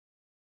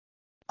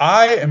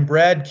I am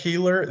Brad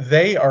Keelor.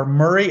 They are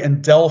Murray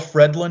and Del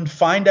Fredlund.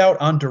 Find out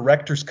on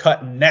Director's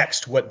Cut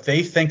next what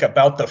they think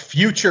about the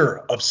future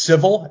of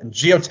civil and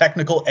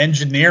geotechnical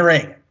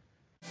engineering.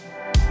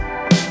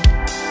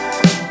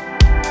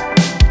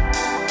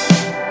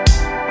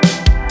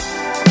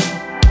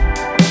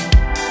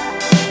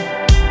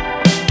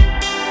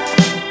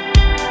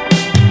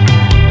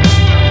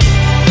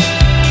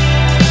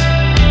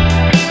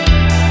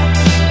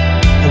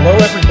 Hello,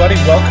 everybody.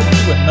 Welcome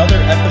to another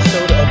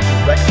episode of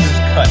Director's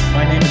Cut.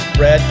 My name is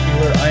Brad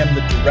Keelor. I am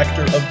the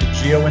director of the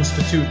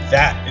Geo-Institute.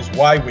 That is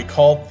why we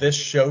call this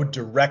show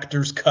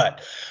Director's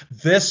Cut.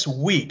 This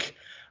week,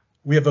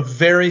 we have a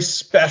very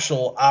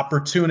special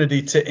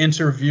opportunity to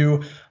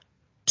interview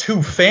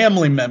two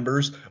family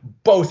members.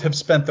 Both have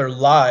spent their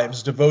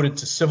lives devoted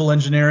to civil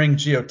engineering,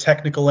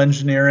 geotechnical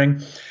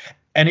engineering,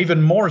 and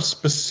even more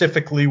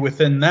specifically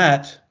within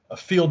that, a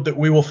field that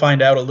we will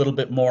find out a little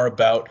bit more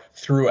about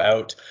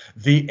throughout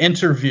the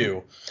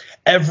interview.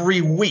 Every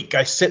week,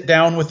 I sit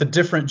down with a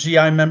different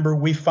GI member.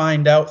 We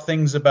find out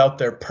things about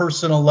their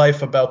personal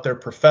life, about their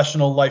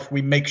professional life.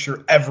 We make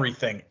sure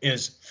everything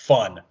is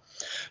fun.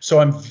 So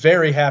I'm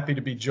very happy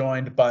to be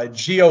joined by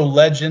Geo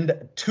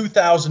legend,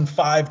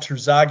 2005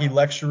 Terzaghi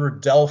lecturer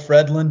Del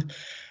Fredlund,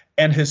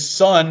 and his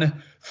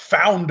son,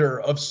 founder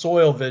of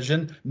Soil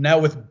Vision, now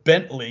with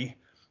Bentley,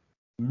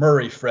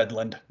 Murray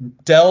Fredlund.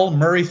 Del,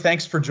 Murray,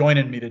 thanks for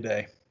joining me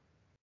today.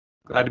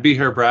 Glad to be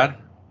here, Brad.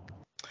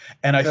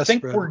 And I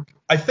think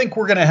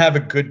we're going to have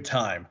a good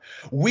time.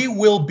 We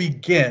will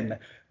begin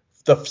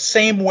the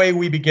same way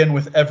we begin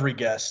with every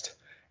guest,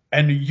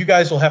 and you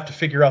guys will have to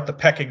figure out the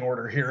pecking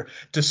order here.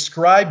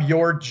 Describe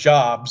your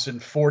jobs in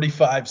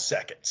 45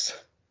 seconds.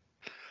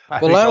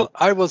 Well,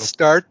 I will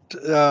start.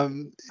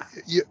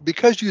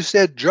 Because you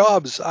said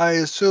jobs, I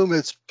assume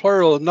it's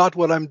plural, not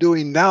what I'm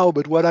doing now,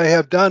 but what I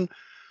have done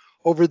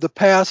over the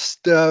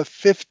past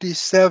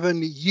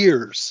 57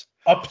 years.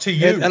 Up to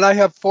you. And I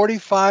have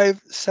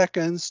 45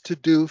 seconds to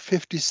do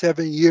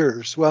 57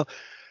 years. Well,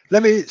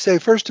 let me say,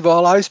 first of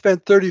all, I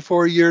spent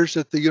 34 years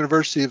at the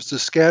University of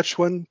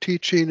Saskatchewan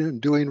teaching and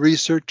doing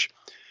research,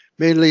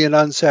 mainly in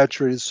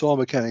unsaturated soil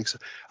mechanics.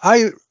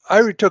 I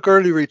took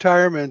early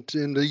retirement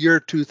in the year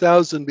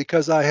 2000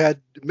 because I had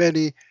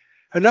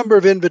a number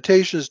of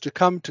invitations to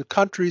come to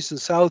countries in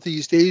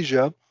Southeast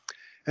Asia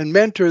and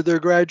mentor their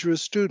graduate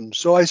students.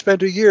 So I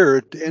spent a year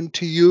at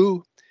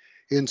NTU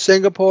in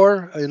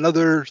Singapore,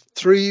 another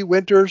 3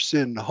 winters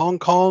in Hong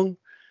Kong,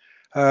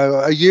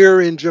 a year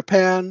in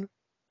Japan,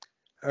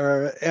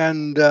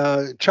 and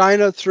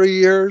China 3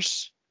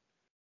 years,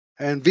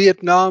 and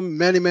Vietnam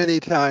many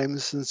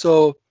times. And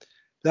so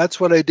that's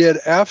what I did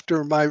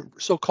after my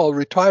so-called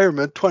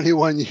retirement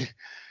 21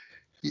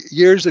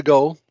 years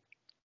ago.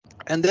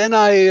 And then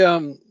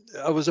I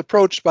was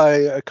approached by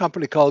a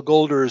company called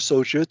Golder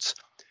Associates.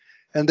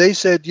 And they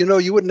said, you know,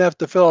 you wouldn't have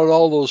to fill out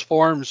all those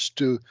forms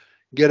to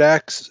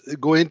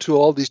go into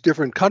all these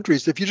different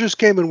countries if you just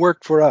came and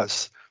worked for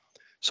us.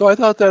 So I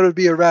thought that would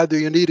be a rather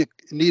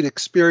neat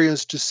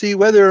experience to see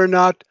whether or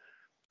not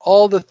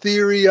all the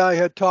theory I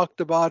had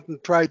talked about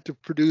and tried to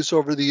produce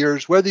over the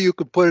years, whether you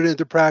could put it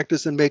into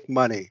practice and make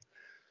money.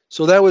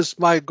 So that was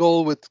my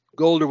goal with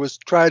Golder, was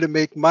try to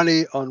make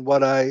money on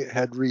what I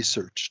had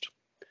researched.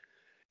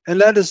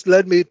 And that has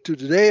led me to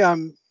today.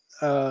 I'm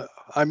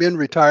in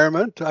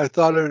retirement. I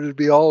thought it would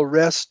be all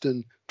rest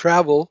and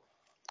travel,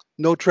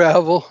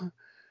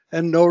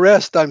 and no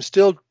rest. I'm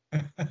still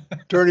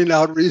turning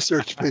out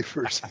research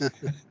papers.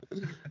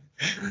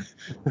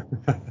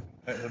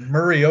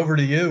 Murray, over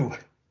to you.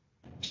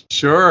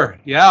 Sure.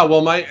 Yeah.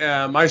 Well,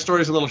 my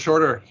story is a little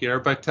shorter here,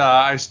 but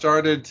I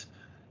started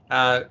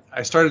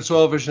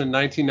Soil Vision in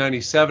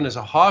 1997 as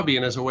a hobby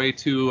and as a way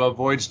to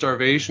avoid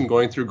starvation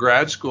going through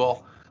grad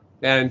school.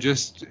 And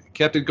just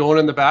kept it going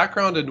in the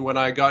background. And when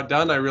I got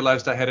done, I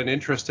realized I had an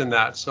interest in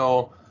that.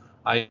 So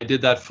I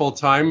did that full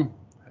time,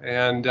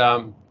 and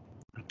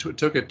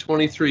took it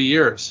 23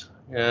 years,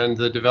 and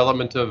the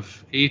development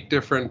of 8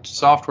 different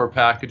software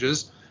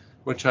packages,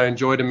 which I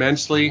enjoyed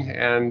immensely,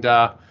 and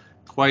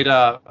quite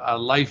a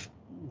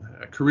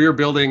career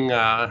building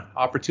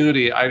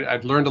opportunity.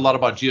 I'd learned a lot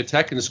about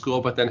geotech in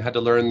school, but then had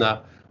to learn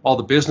all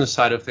the business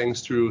side of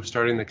things through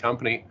starting the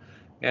company.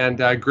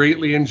 And I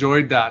greatly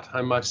enjoyed that,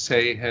 I must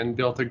say, and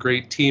built a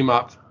great team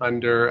up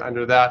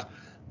under that.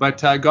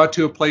 But I got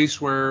to a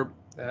place where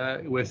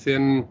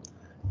we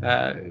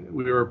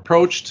were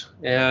approached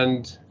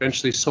and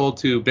eventually sold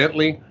to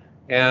Bentley.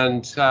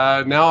 And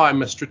now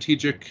I'm a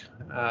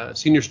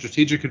senior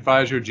strategic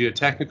advisor,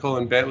 geotechnical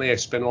in Bentley. I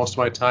spend most of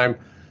my time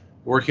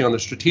working on the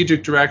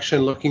strategic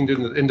direction, looking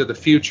into the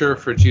future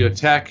for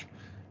geotech.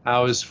 I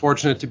was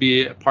fortunate to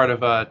be a part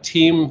of a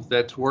team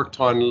that worked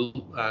on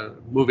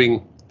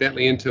moving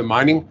Bentley into a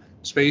mining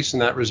space,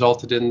 and that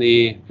resulted in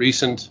the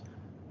recent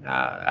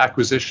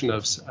acquisition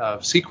of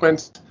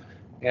Sequent.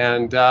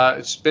 And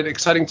it's been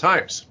exciting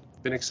times.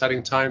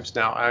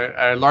 Now.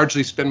 I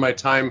largely spend my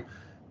time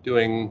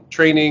doing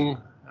training,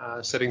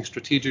 setting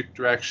strategic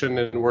direction,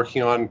 and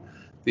working on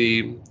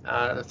the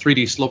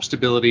 3D slope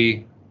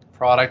stability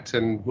product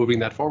and moving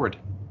that forward.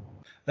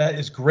 That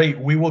is great.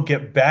 We will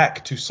get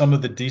back to some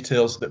of the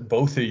details that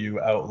both of you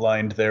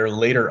outlined there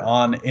later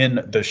on in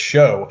the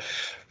show.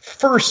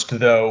 First,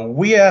 though,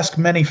 we ask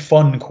many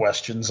fun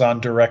questions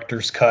on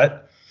Director's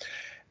Cut.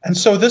 And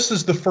so this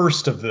is the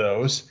first of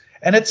those.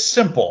 And it's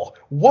simple.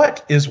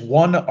 What is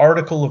one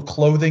article of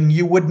clothing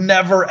you would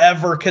never,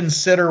 ever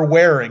consider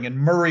wearing? And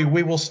Murray,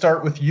 we will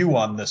start with you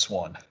on this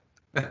one.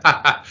 Well,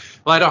 I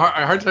had a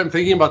hard time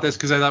thinking about this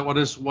because I thought,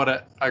 what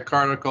a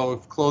article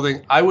of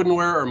clothing I wouldn't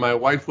wear or my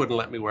wife wouldn't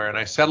let me wear. And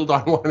I settled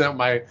on one that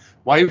my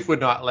wife would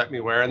not let me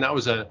wear. And that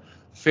was a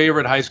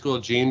favorite high school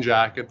jean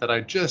jacket that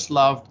I just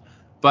loved.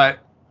 But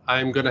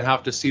I'm going to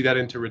have to see that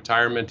into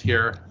retirement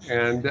here.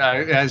 And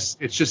as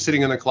it's just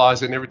sitting in the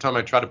closet, and every time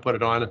I try to put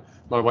it on,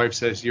 my wife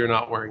says, "You're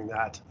not wearing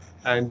that."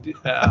 And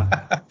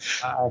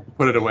I'll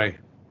put it away.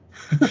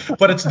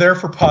 But it's there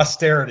for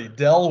posterity.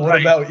 Del, what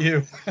about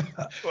you?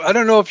 I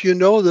don't know if you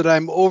know that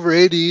I'm over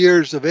 80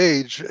 years of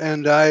age,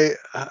 and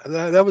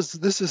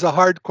this is a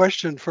hard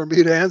question for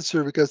me to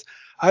answer because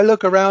I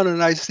look around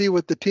and I see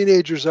what the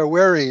teenagers are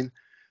wearing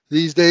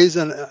these days,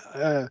 and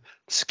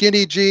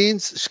skinny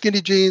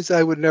jeans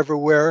I would never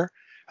wear.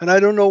 And I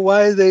don't know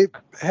why they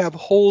have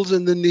holes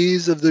in the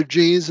knees of their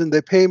jeans and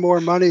they pay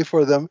more money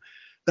for them.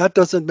 That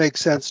doesn't make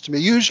sense to me.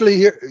 Usually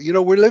here,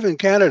 we live in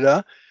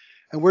Canada,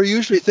 and we're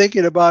usually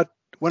thinking about,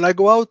 when I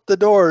go out the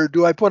door,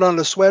 do I put on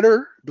a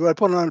sweater? Do I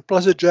put on a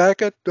pleasant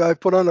jacket? Do I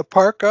put on a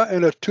parka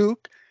and a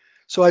toque?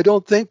 So I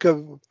don't think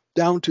of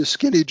down to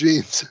skinny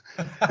jeans,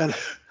 and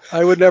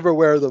I would never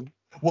wear them.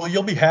 Well,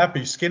 you'll be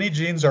happy. Skinny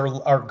jeans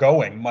are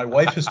going. My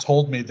wife has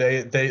told me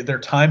their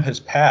time has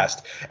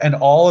passed, and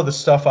all of the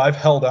stuff I've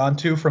held on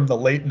to from the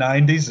late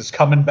 90s is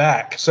coming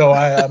back. So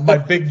my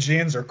big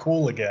jeans are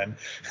cool again.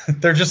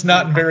 They're just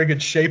not in very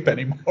good shape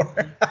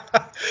anymore.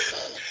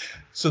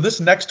 So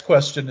this next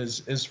question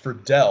is for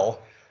Del.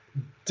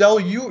 Del,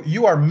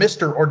 you are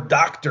Mr. or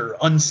Dr.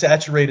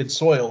 Unsaturated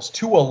Soils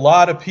to a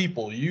lot of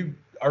people. You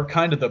are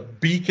kind of the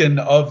beacon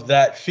of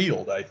that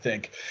field, I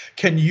think.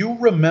 Can you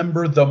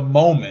remember the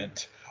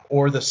moment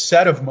or the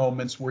set of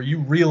moments where you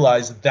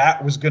realized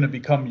that was going to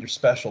become your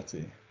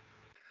specialty?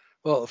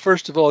 Well,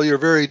 first of all, you're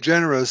very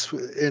generous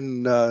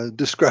in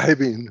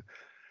describing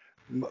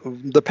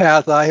the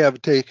path I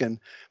have taken.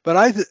 But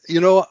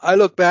I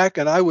look back,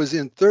 and I was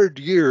in third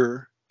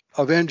year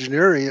of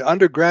engineering,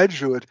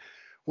 undergraduate,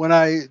 when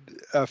I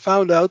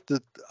found out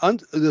that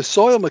the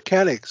soil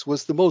mechanics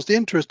was the most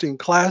interesting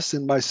class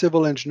in my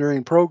civil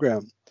engineering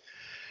program.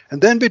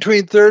 And then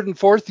between third and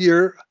fourth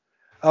year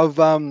of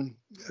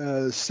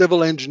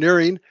civil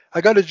engineering,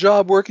 I got a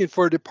job working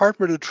for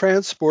Department of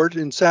Transport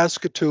in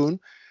Saskatoon,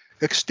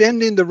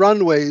 extending the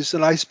runways,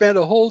 and I spent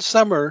a whole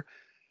summer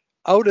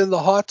out in the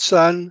hot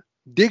sun,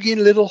 digging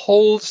little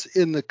holes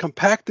in the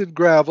compacted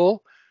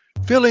gravel,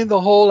 filling the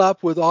hole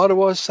up with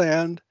Ottawa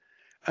sand,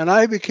 and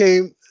I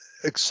became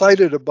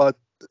excited about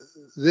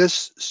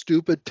this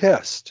stupid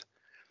test.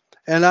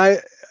 And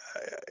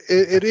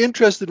it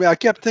interested me. I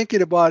kept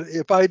thinking about,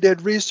 if I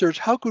did research,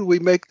 how could we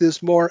make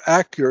this more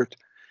accurate?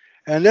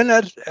 And then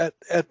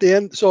at the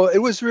end, so it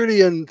was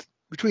really in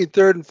between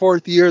third and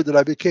fourth year that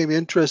I became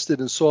interested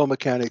in soil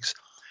mechanics.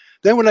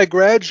 Then when I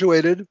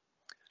graduated,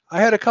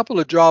 I had a couple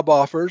of job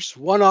offers.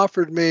 One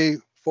offered me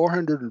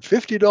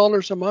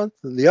 $450 a month,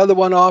 and the other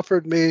one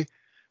offered me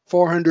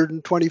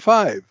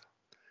 $425.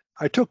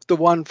 I took the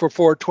one for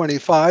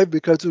 $425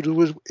 because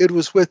it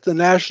was with the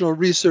National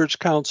Research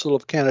Council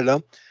of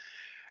Canada,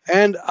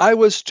 and I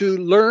was to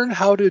learn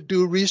how to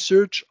do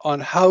research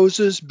on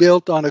houses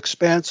built on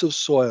expansive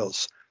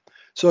soils.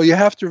 So you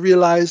have to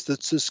realize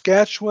that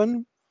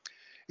Saskatchewan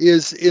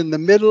is in the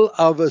middle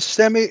of a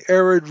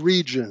semi-arid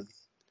region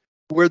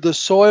where the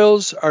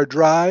soils are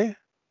dry,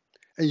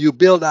 and you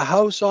build a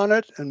house on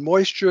it, and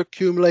moisture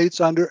accumulates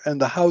under,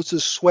 and the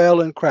houses swell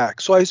and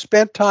crack. So I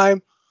spent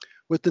time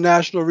with the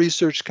National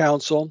Research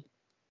Council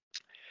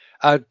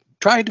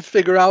trying to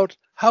figure out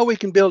how we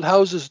can build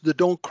houses that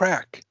don't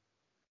crack.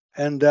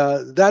 And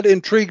that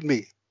intrigued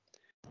me.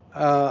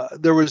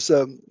 There was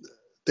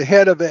the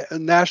head of the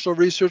National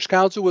Research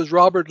Council was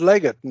Robert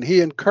Leggett, and he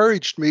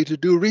encouraged me to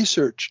do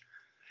research.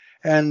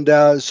 And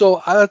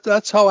so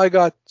that's how I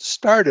got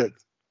started.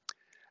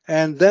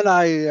 And then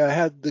I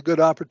had the good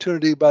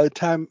opportunity by the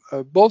time,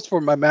 both for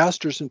my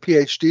master's and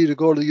PhD, to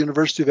go to the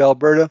University of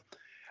Alberta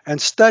and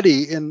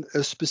study in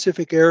a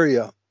specific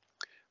area.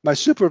 My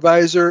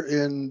supervisor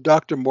in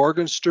Dr.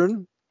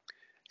 Morgenstern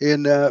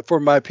for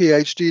my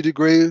PhD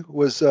degree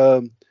was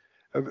a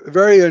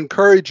very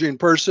encouraging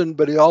person,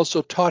 but he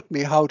also taught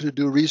me how to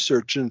do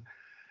research, and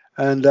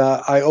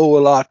I owe a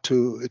lot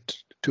to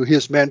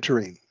his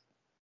mentoring.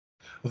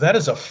 Well, that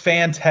is a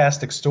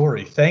fantastic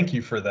story. Thank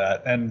you for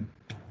that. And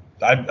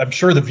I'm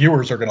sure the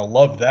viewers are going to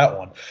love that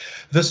one.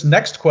 This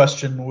next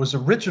question was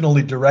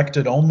originally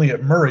directed only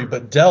at Murray,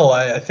 but Del,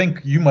 I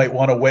think you might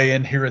want to weigh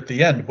in here at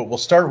the end, but we'll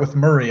start with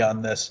Murray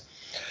on this.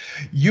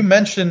 You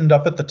mentioned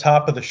up at the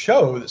top of the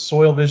show that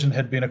Soil Vision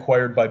had been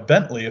acquired by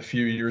Bentley a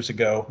few years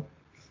ago.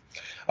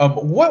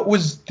 What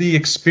was the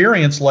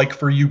experience like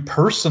for you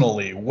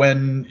personally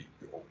when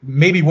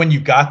maybe when you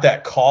got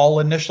that call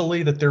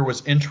initially that there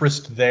was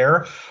interest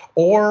there,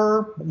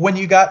 or when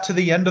you got to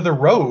the end of the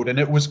road and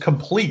it was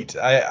complete?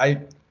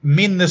 I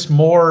mean this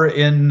more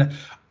in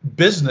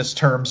business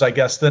terms, I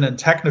guess, than in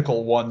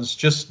technical ones.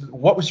 Just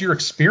what was your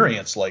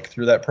experience like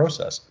through that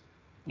process?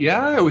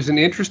 Yeah, it was an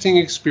interesting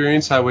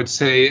experience, I would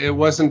say. It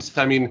wasn't,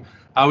 I mean,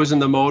 I was in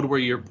the mode where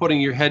you're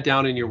putting your head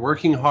down and you're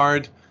working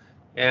hard.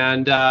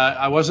 And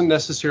I wasn't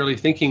necessarily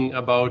thinking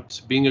about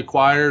being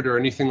acquired or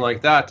anything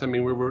like that. I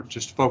mean, we were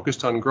just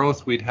focused on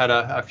growth. We'd had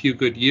a few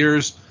good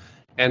years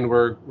and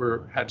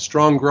we're had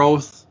strong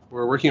growth.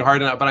 We're working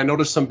hard on it. But I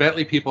noticed some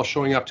Bentley people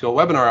showing up to a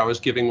webinar I was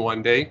giving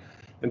one day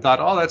and thought,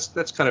 oh,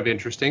 that's kind of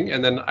interesting.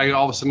 And then I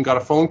all of a sudden got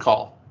a phone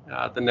call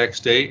the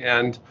next day,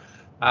 and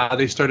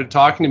they started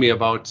talking to me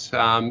about,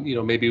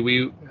 maybe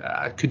we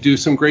could do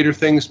some greater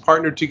things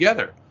partnered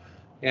together.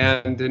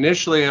 And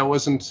initially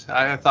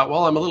I thought,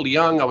 well, I'm a little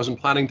young. I wasn't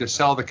planning to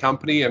sell the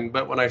company.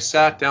 But when I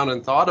sat down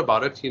and thought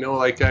about it,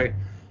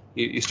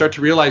 you start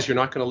to realize you're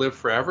not going to live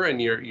forever,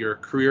 and your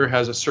career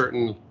has a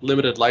certain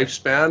limited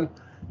lifespan,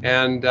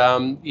 and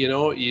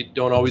you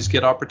don't always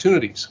get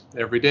opportunities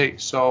every day.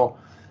 So,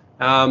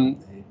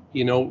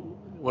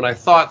 when I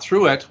thought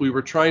through it, we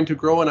were trying to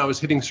grow and I was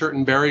hitting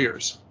certain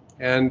barriers.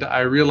 And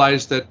I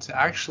realized that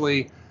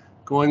actually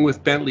going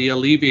with Bentley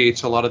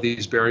alleviates a lot of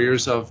these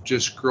barriers of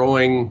just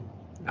growing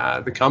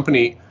the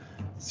company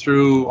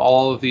through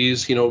all of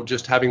these,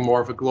 just having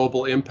more of a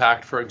global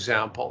impact, for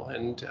example,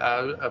 and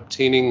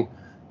obtaining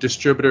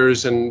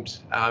distributors and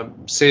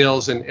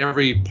sales in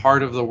every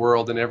part of the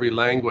world in every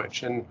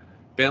language. And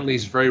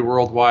Bentley's very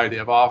worldwide. They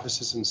have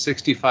offices in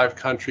 65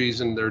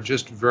 countries, and they're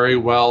just very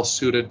well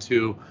suited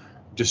to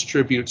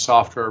distribute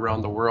software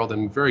around the world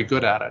and very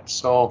good at it.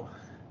 So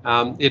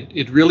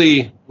it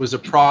really was a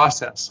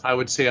process, I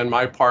would say, on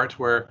my part,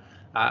 where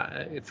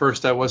at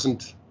first I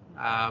wasn't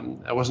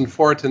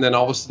for it, and then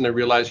all of a sudden I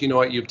realized,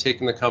 you've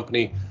taken the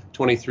company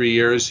 23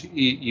 years.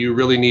 You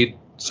really need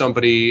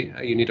somebody,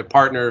 you need a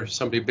partner,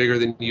 somebody bigger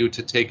than you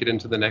to take it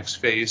into the next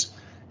phase,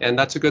 and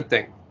that's a good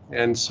thing.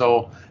 And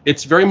so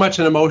it's very much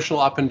an emotional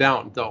up and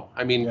down, though.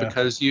 I mean,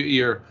 because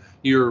you're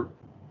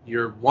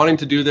wanting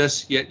to do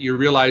this, yet you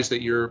realize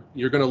that you're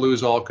going to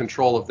lose all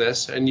control of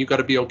this, and you got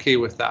to be okay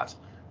with that.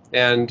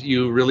 And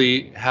you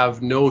really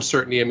have no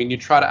certainty. I mean, you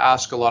try to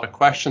ask a lot of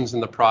questions in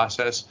the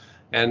process,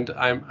 and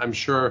I'm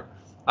sure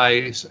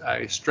I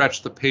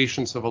stretched the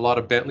patience of a lot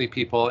of Bentley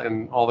people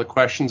and all the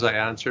questions I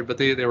answered, but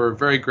they were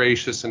very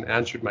gracious and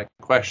answered my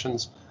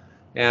questions,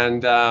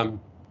 and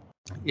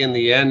in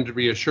the end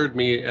reassured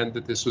me and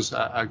that this was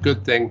a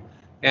good thing,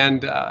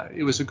 and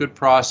it was a good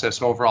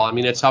process overall. I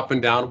mean, it's up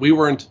and down. We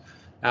weren't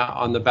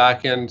on the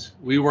back end,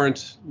 we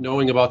weren't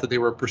knowing about that they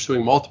were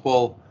pursuing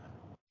multiple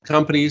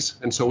companies,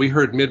 and so we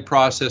heard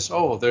mid-process,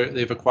 oh,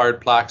 they've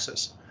acquired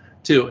Plaxis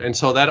too, and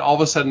so that all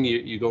of a sudden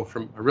you go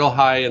from a real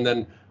high, and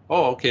then,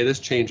 oh, okay, this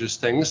changes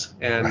things,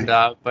 and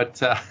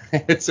right.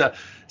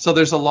 So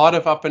there's a lot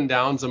of up and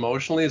downs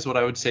emotionally, is what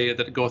I would say,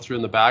 that go through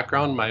in the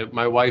background.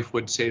 My wife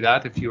would say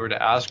that if you were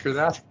to ask her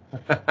that.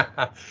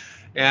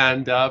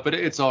 And but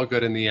it's all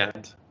good in the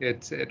end.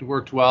 It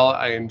worked well.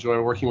 I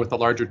enjoy working with a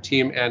larger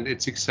team, and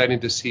it's exciting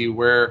to see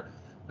where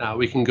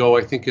we can go.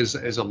 I think as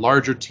a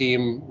larger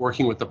team,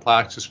 working with the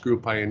Plaxis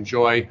group, I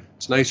enjoy.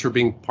 It's nicer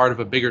being part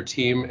of a bigger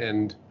team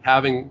and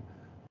having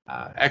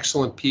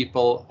excellent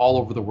people all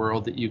over the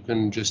world that you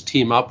can just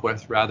team up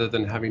with, rather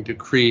than having to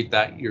create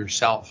that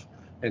yourself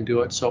and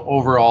do it. So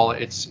overall,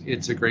 it's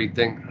a great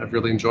thing. I've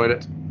really enjoyed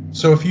it.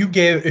 So if you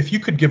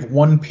could give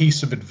one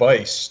piece of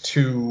advice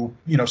to,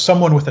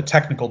 someone with a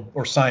technical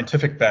or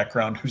scientific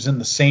background who's in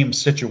the same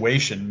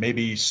situation,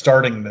 maybe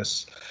starting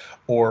this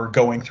or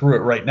going through it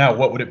right now,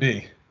 what would it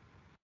be?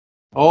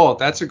 Oh,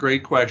 that's a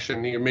great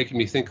question. You're making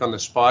me think on the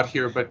spot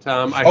here, but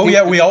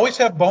we always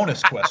have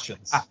bonus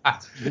questions.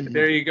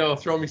 There you go.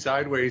 Throw me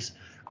sideways.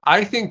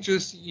 I think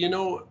just,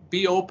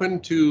 be open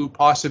to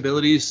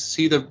possibilities,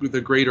 see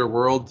the greater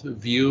world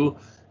view,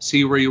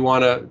 see where you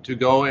want to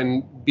go,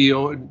 and be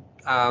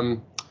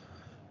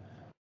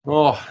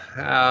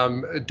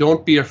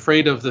don't be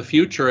afraid of the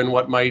future and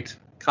what might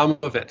come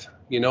of it.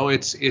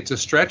 It's a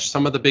stretch.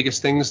 Some of the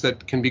biggest things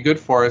that can be good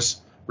for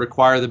us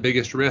require the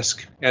biggest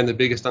risk and the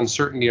biggest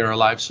uncertainty in our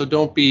lives. So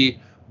don't be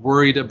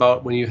worried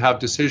about when you have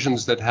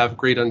decisions that have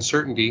great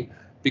uncertainty,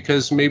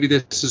 because maybe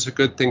this is a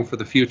good thing for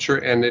the future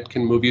and it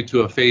can move you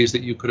to a phase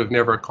that you could have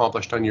never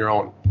accomplished on your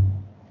own.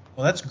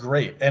 Well, that's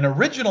great. And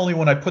originally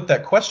when I put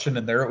that question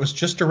in there, it was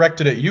just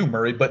directed at you,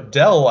 Murray, but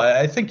Del,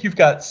 I think you've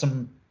got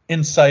some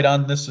insight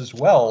on this as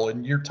well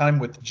in your time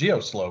with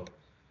GeoSlope.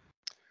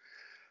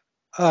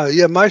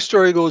 My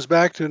story goes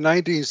back to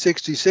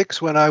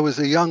 1966 when I was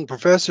a young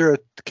professor.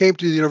 Came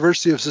to the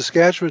University of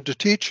Saskatchewan to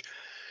teach,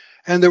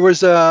 and there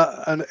was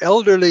an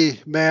elderly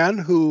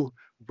man,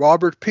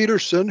 Robert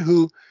Peterson,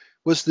 who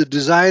was the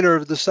designer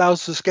of the South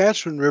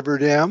Saskatchewan River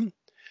Dam.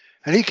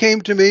 And he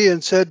came to me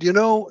and said,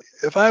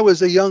 if I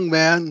was a young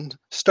man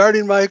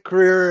starting my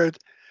career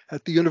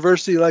at the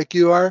university like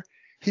you are,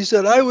 he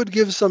said, I would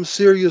give some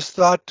serious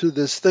thought to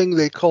this thing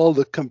they call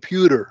the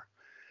computer.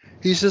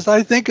 He says,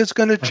 I think it's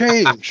going to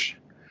change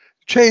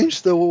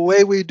the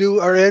way we do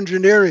our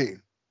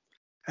engineering.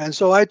 And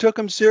so I took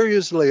him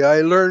seriously.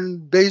 I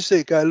learned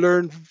BASIC, I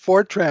learned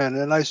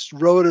Fortran, and I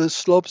wrote a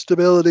slope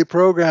stability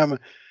program.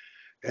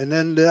 And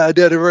then I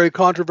did a very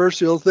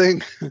controversial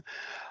thing.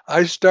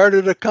 I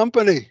started a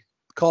company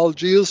called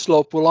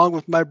GeoSlope along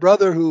with my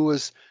brother, who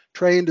was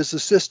trained as a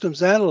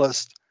systems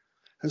analyst.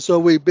 And so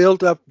we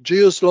built up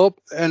GeoSlope,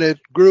 and it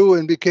grew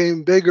and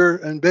became bigger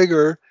and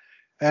bigger.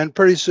 And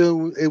pretty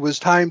soon it was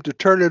time to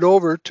turn it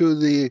over to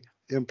the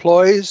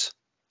employees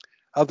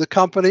of the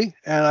company.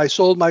 And I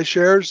sold my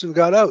shares and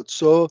got out.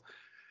 So,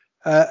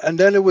 and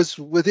then it was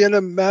within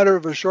a matter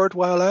of a short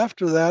while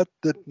after that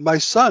that my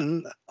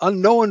son,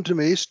 unknown to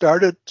me,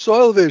 started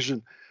Soil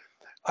Vision.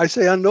 I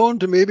say unknown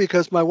to me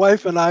because my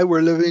wife and I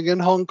were living in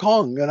Hong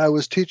Kong, and I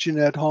was teaching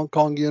at Hong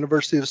Kong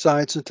University of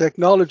Science and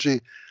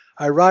Technology.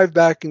 I arrived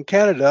back in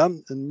Canada,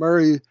 and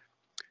Murray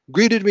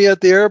greeted me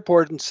at the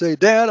airport and said,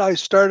 Dad, I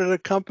started a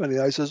company.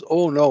 I says,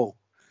 oh no.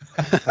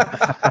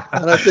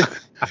 And I think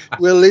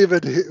we'll leave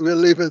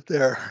it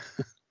there.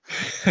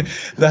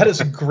 That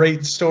is a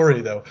great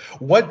story, though.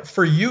 What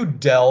for you,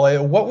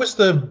 Del, what was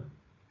the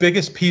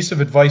biggest piece of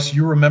advice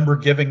you remember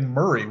giving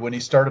Murray when he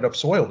started up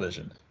Soil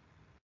Vision?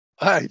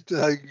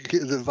 The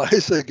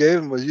advice I gave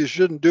him was, you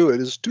shouldn't do it.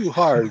 It's too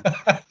hard.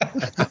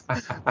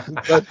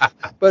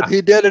 but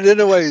he did it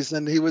anyways,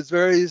 and he was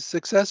very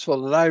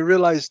successful. And I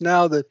realize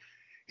now that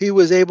he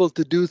was able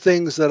to do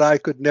things that I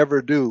could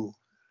never do.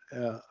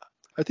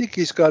 I think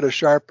he's got a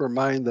sharper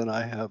mind than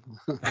I have.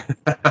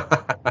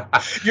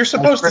 You're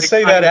supposed to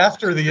say that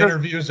after the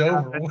interview's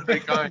over.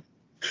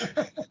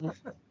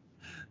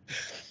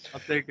 I'll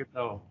take it,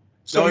 though.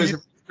 So it was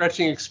a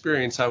stretching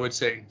experience, I would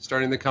say,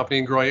 starting the company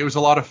and growing. It was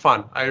a lot of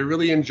fun. I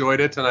really enjoyed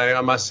it, and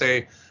I must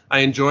say I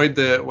enjoyed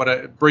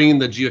bringing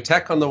the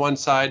geotech on the one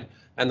side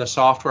and the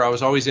software. I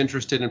was always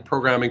interested in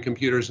programming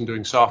computers and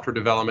doing software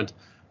development,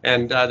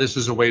 and this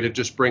was a way to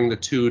just bring the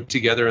two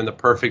together in the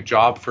perfect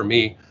job for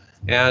me.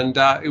 And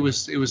it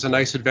was a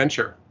nice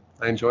adventure.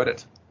 I enjoyed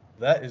it.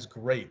 That is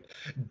great.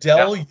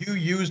 Del, You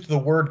used the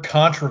word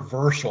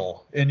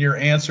controversial in your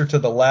answer to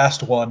the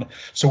last one.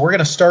 So we're going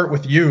to start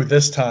with you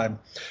this time.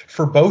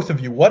 For both of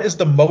you, what is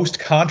the most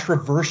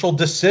controversial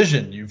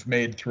decision you've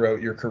made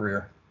throughout your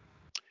career?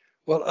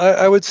 Well,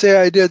 I would say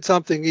I did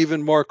something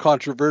even more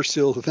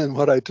controversial than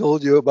what I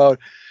told you about.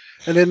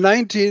 And in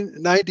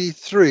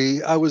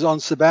 1993, I was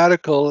on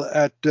sabbatical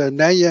at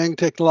Nanyang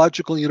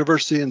Technological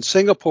University in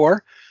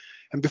Singapore.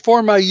 And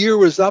before my year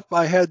was up,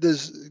 I had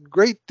this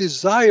great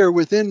desire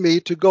within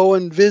me to go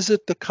and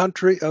visit the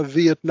country of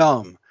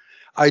Vietnam.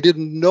 I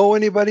didn't know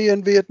anybody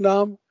in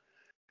Vietnam.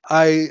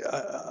 I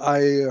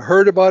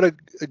heard about a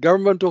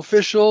government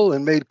official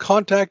and made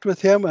contact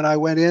with him, and I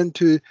went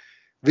into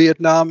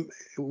Vietnam,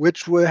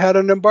 which had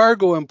an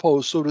embargo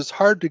imposed, so it was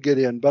hard to get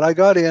in. But I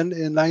got in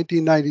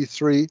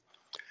 1993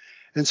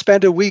 and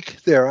spent a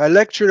week there. I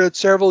lectured at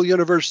several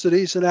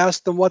universities and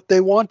asked them what they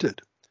wanted,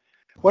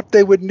 what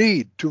they would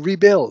need to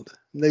rebuild.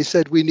 And they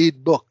said, we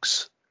need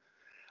books.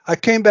 I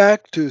came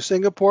back to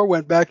Singapore,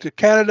 went back to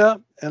Canada,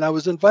 and I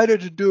was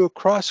invited to do a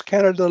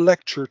cross-Canada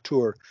lecture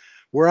tour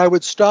where I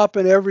would stop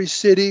in every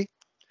city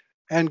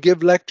and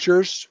give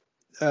lectures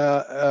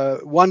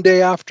one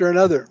day after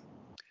another.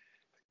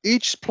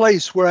 Each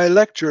place where I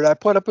lectured, I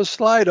put up a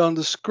slide on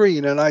the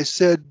screen and I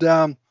said,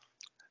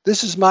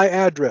 this is my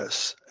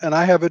address and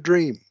I have a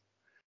dream.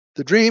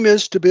 The dream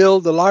is to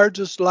build the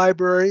largest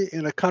library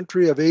in a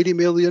country of 80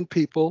 million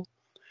people,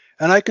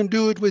 and I can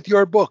do it with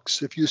your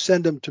books if you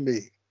send them to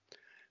me.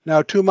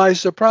 Now, to my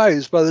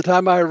surprise, by the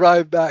time I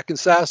arrived back in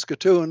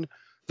Saskatoon,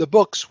 the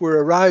books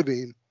were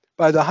arriving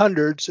by the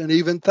hundreds and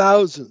even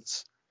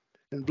thousands.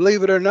 And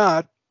believe it or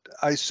not,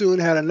 I soon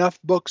had enough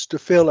books to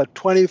fill a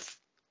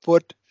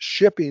 20-foot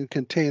shipping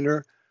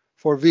container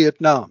for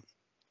Vietnam.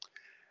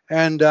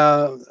 And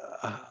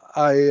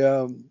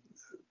I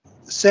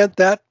sent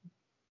that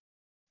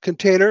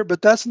container,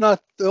 but that's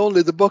not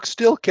only, the books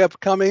still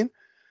kept coming.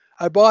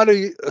 I bought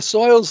a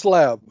soils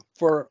lab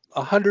for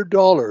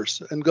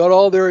 $100 and got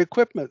all their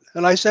equipment,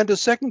 and I sent a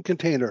second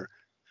container.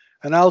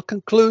 And I'll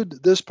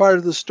conclude this part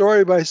of the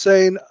story by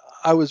saying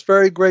I was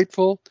very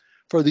grateful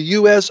for the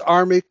U.S.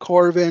 Army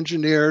Corps of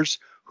Engineers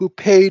who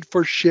paid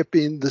for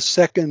shipping the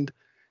second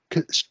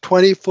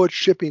 20-foot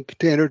shipping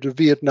container to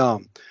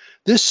Vietnam.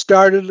 This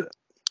started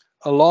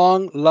a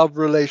long love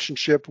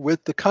relationship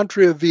with the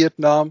country of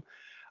Vietnam.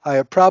 I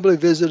have probably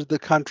visited the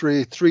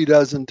country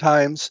 36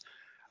 times.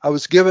 I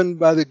was given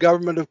by the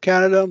government of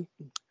Canada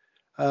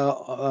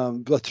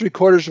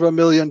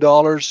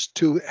 $750,000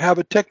 to have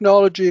a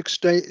technology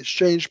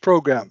exchange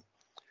program.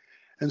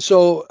 And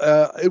so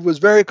it was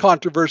very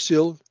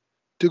controversial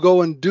to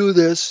go and do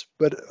this,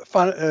 but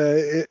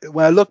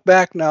when I look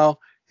back now,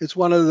 it's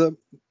one of the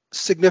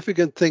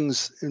significant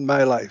things in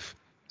my life.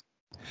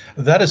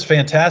 That is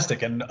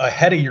fantastic and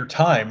ahead of your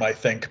time, I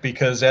think,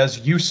 because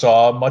as you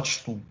saw,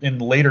 much in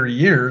later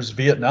years,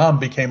 Vietnam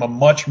became a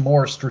much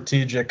more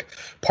strategic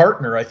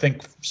partner, I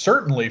think,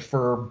 certainly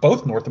for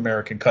both North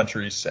American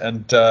countries.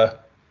 And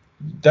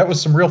That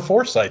was some real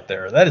foresight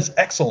there. That is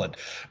excellent.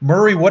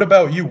 Murray, what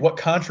about you? What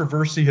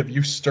controversy have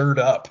you stirred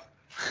up?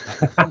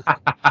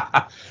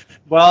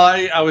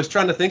 Well, I was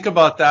trying to think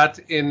about that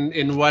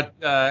in what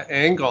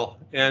angle,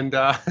 and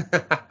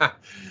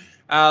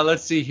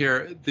let's see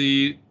here.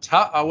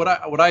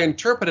 What I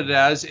interpreted it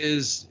as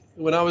is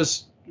when I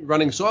was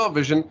running Soil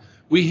Vision,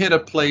 we hit a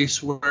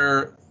place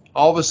where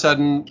all of a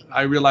sudden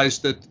I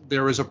realized that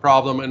there was a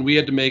problem, and we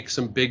had to make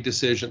some big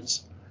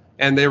decisions,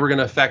 and they were going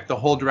to affect the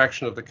whole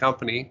direction of the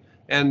company.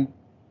 And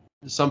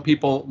some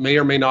people may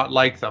or may not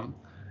like them,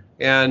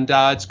 and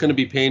it's going to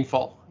be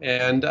painful.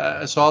 And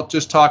so I'll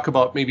just talk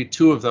about maybe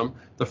two of them.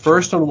 The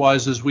first one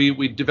was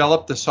we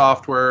developed the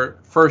software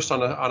first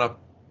on a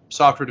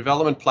software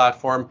development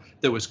platform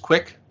that was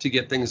quick to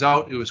get things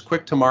out. It was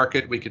quick to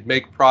market. We could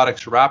make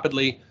products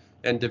rapidly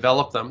and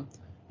develop them.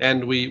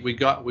 And we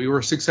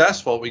were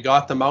successful. We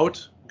got them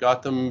out,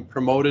 got them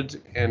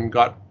promoted, and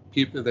got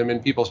them in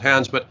people's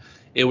hands. But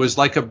it was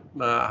like a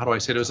how do I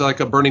say it? It was like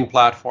a burning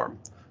platform.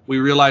 We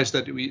realized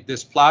that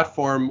this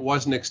platform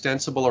wasn't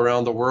extensible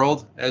around the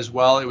world as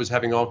well. It was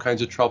having all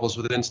kinds of troubles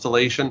with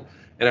installation.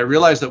 And I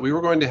realized that we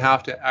were going to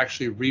have to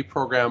actually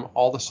reprogram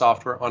all the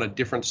software on a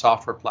different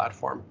software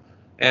platform.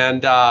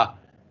 And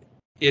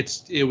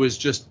it was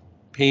just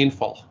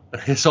painful.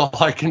 It's all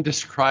I can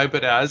describe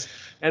it as.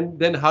 And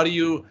then how do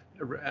you,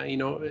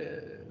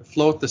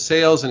 float the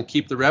sales and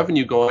keep the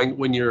revenue going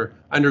when you're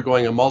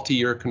undergoing a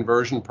multi-year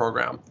conversion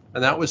program?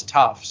 And that was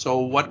tough. So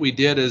what we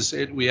did is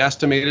we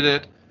estimated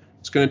it.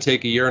 It's going to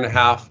take 1.5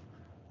 years.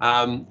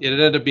 It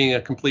ended up being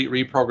a complete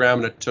reprogram,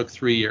 and it took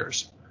 3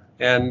 years.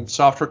 And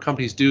software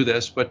companies do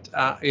this, but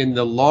in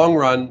the long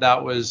run,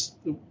 that was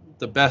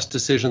the best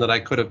decision that I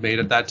could have made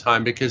at that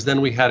time, because then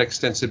we had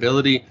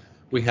extensibility,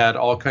 we had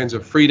all kinds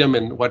of freedom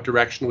in what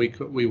direction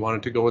we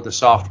wanted to go with the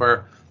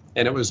software,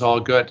 and it was all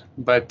good.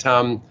 But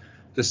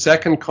the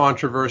second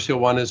controversial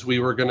one is we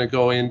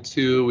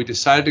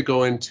decided to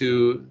go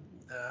into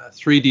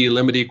 3D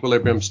limit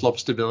equilibrium slope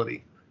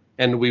stability.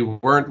 And we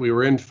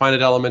were in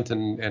finite element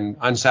and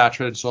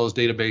unsaturated soils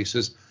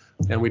databases,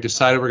 and we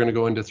decided we're going to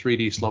go into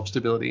 3D slope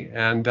stability.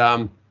 And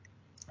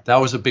that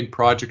was a big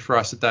project for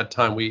us at that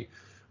time.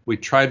 We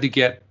tried to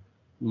get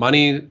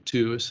money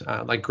to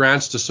like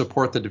grants to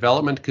support the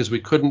development because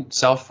we couldn't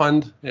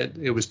self-fund.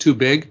 It was too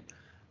big.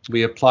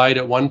 We applied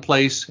at one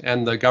place,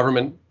 and the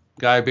government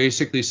guy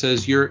basically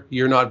says,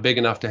 you're not big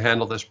enough to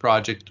handle this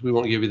project. We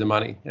won't give you the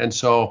money. And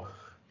so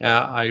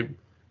I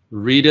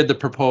redid the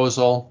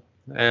proposal,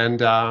 and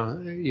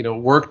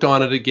worked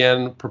on it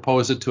again,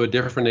 proposed it to a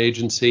different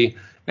agency,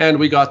 and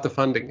we got the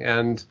funding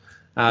and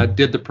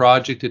did the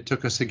project. It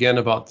took us again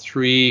about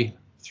 3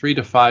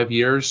 to 5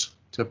 years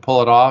to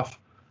pull it off,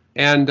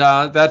 and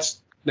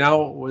that's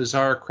now was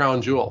our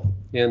crown jewel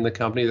in the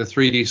company. The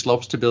 3D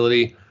slope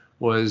stability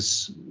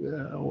was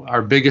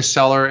our biggest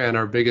seller and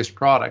our biggest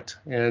product,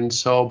 and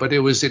so but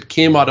it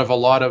came out of a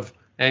lot of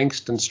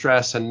angst and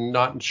stress and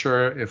not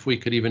sure if we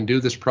could even do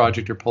this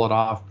project or pull it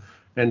off.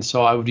 And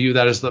so I would view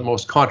that as the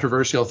most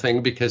controversial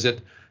thing, because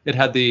it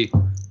had the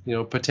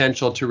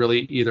potential to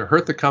really either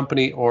hurt the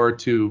company or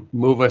to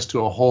move us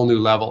to a whole new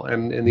level.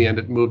 And in the end,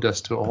 it moved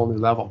us to a whole new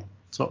level.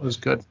 So it was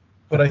good.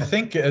 But I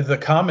think the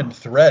common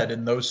thread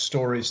in those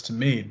stories to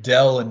me,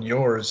 Dell and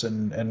yours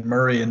and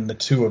Murray and the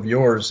two of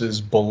yours,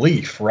 is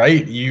belief,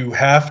 right? You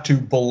have to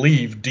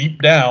believe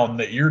deep down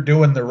that you're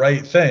doing the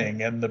right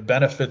thing, and the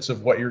benefits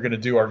of what you're going to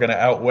do are going to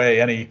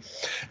outweigh any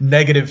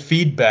negative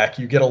feedback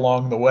you get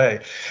along the way.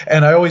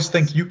 And I always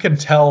think you can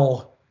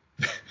tell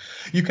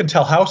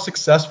how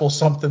successful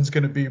something's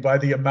going to be by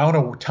the amount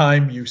of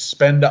time you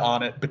spend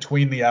on it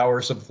between the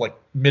hours of like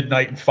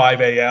midnight and 5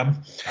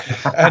 a.m.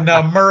 And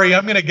Murray,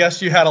 I'm going to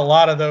guess you had a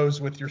lot of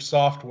those with your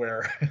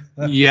software.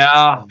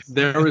 Yeah,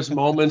 there was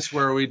moments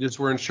where we just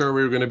weren't sure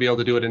we were going to be able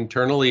to do it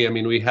internally. I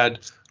mean,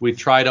 we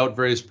tried out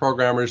various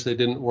programmers, they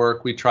didn't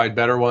work. We tried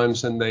better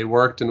ones and they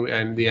worked. And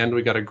in the end,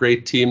 we got a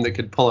great team that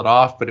could pull it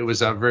off, but it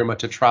was very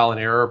much a trial and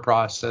error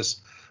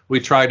process. We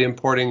tried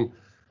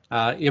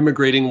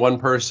immigrating one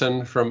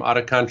person from out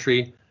of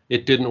country.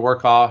 It didn't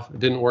work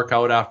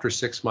out after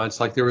 6 months.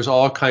 Like, there was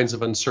all kinds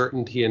of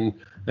uncertainty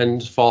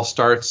and false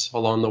starts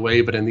along the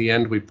way, but in the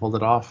end we pulled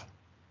it off.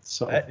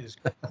 So that is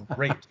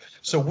great.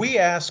 So we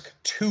ask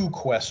 2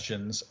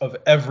 questions of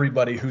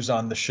everybody who's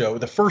on the show.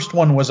 The first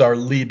one was our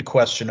lead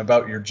question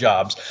about your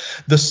jobs.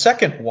 The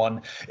second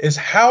one is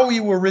how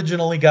you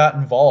originally got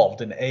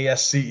involved in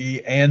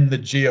ASCE and the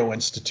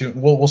Geo-Institute.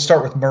 We'll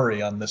start with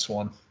Murray on this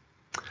one.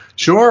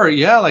 Sure.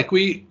 Yeah. Like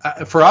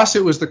for us,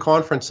 it was the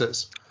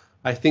conferences.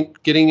 I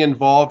think getting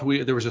involved,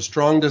 there was a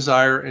strong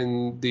desire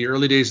in the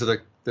early days of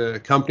the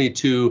company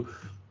to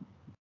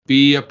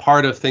be a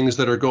part of things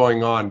that are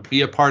going on,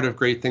 be a part of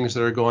great things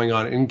that are going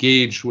on,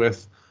 engage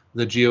with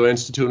the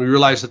Geo-Institute. And we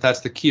realized that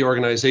that's the key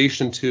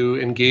organization to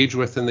engage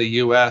with in the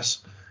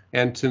U.S.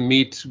 and to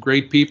meet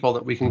great people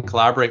that we can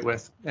collaborate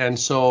with. And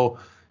so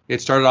it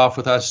started off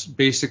with us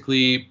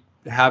basically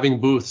having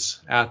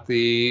booths at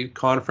the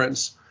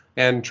conference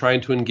and trying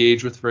to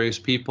engage with various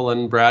people.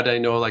 And Brad, I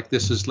know, like,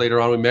 this is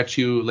later on, we met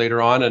you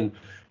later on, and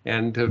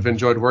and have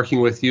enjoyed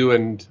working with you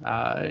and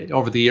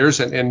over the years,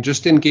 and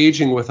just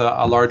engaging with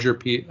a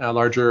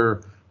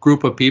larger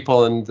group of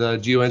people. And the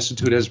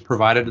Geo-Institute has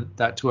provided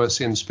that to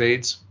us in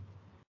spades.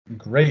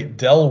 Great.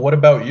 Del, what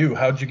about you?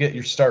 How'd you get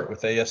your start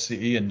with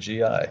ASCE and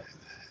GI?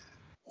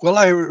 Well,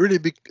 I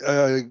really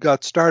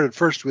got started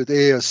first with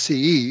ASCE,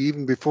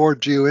 even before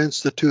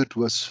Geo-Institute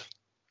was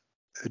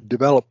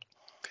developed.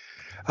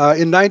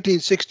 In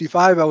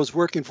 1965, I was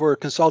working for a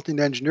consulting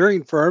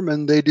engineering firm,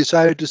 and they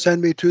decided to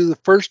send me to the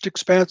first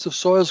Expansive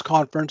Soils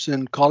Conference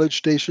in College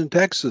Station,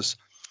 Texas.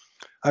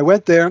 I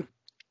went there,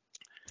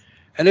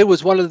 and it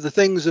was one of the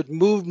things that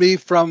moved me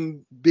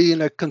from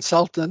being a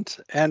consultant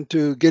and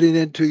to getting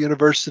into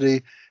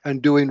university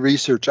and doing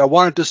research. I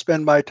wanted to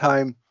spend my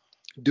time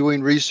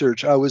doing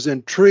research. I was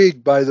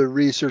intrigued by the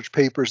research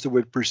papers that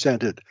were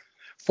presented.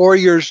 4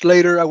 years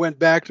later, I went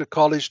back to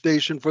College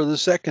Station for the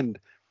second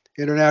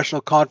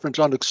International Conference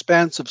on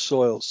Expansive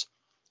Soils.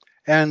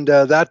 And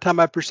that time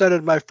I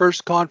presented my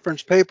first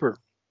conference paper.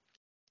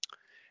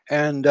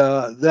 And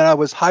then I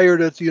was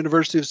hired at the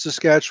University of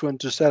Saskatchewan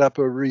to set up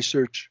a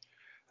research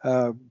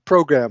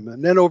program.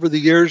 And then over the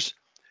years,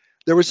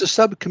 there was a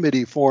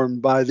subcommittee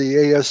formed by the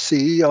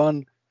ASCE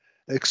on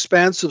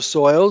expansive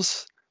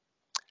soils.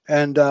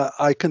 And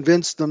I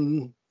convinced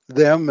them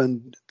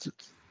and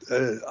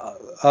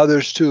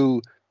others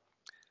to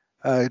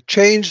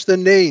change the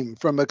name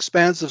from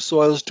expansive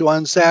soils to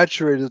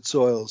unsaturated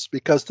soils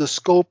because the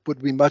scope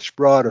would be much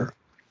broader.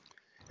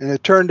 And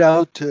it turned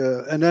out,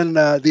 and then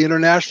the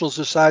International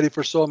Society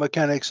for Soil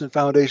Mechanics and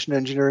Foundation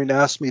Engineering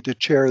asked me to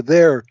chair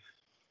their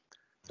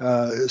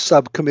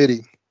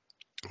subcommittee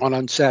on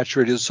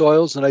unsaturated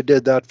soils, and I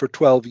did that for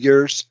 12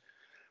 years.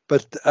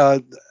 But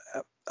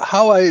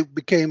how I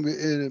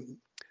became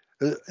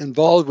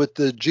involved with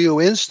the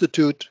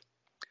Geo-Institute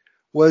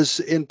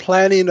was in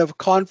planning of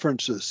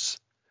conferences.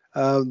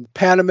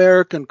 Pan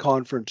American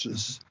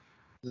conferences,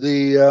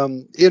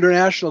 the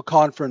international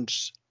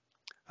conference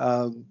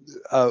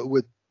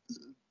with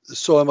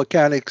soil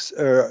mechanics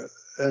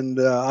and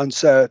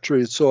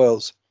unsaturated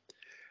soils.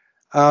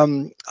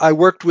 I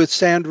worked with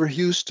Sandra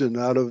Houston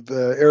out of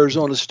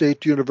Arizona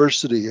State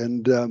University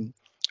and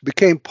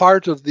became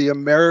part of the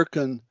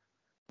American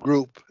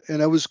group.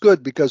 And it was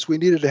good because we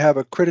needed to have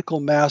a critical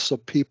mass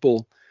of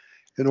people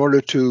in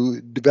order to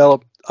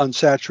develop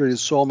unsaturated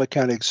soil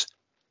mechanics.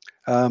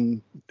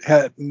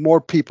 Had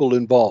more people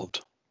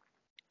involved.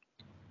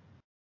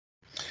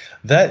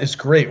 That is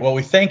great. Well,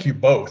 we thank you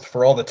both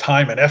for all the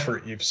time and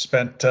effort you've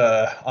spent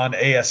on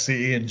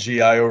ASCE and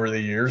GI over the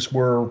years.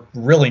 We're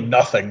really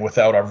nothing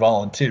without our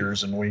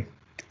volunteers, and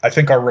I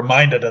think, are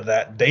reminded of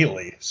that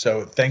daily.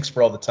 So thanks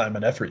for all the time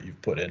and effort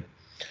you've put in.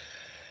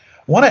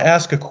 I want to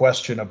ask a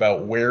question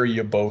about where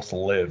you both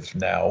live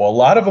now. A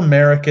lot of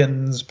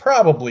Americans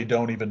probably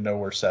don't even know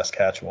where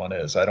Saskatchewan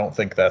is. I don't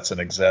think that's an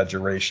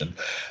exaggeration.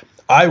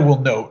 I will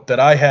note that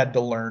I had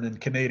to learn in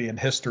Canadian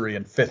history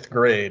in 5th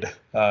grade.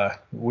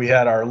 We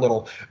had our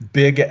little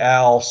Big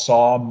Al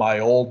saw my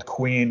old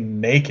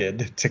queen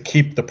naked to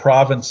keep the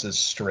provinces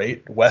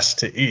straight, west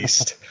to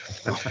east.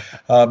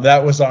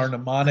 That was our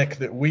mnemonic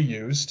that we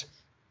used.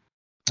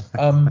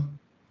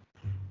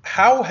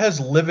 How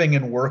has living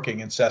and working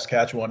in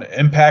Saskatchewan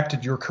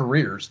impacted your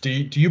careers? Do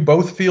you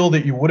both feel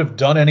that you would have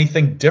done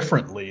anything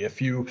differently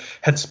if you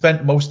had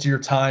spent most of your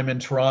time in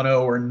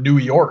Toronto or New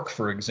York,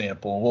 for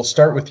example? We'll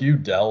start with you,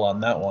 Del,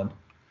 on that one.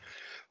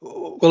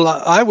 Well,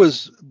 I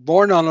was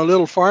born on a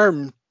little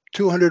farm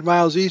 200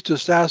 miles east of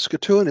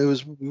Saskatoon. It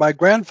was my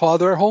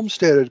grandfather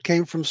homesteaded,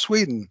 came from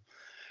Sweden.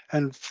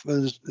 And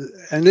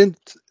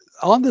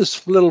on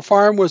this little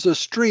farm was a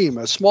stream,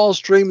 a small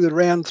stream that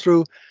ran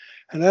through.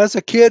 And as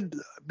a kid,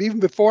 even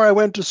before I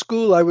went to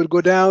school, I would go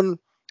down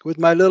with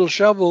my little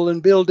shovel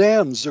and build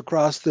dams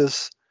across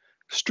this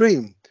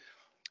stream.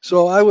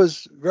 So I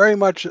was very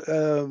much,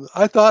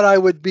 I thought I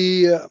would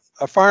be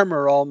a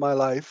farmer all my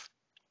life.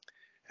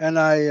 And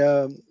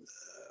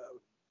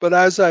but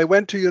as I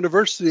went to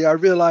university, I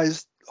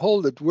realized,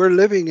 hold it, we're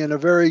living in a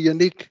very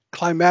unique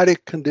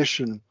climatic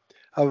condition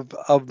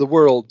of the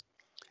world.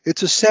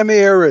 It's a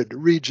semi-arid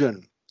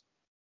region.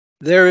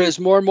 There is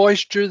more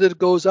moisture that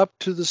goes up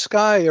to the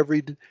sky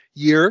every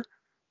year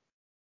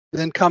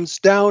than comes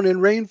down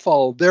in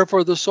rainfall.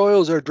 Therefore, the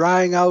soils are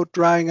drying out.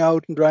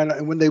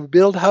 And when they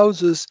build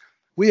houses,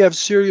 we have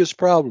serious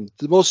problems.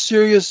 The most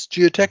serious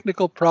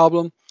geotechnical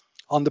problem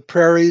on the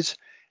prairies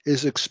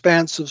is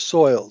expansive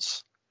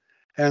soils.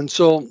 And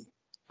so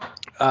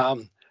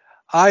the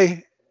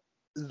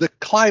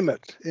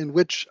climate in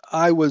which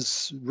I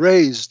was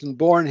raised and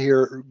born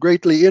here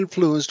greatly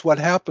influenced what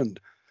happened.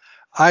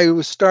 I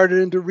was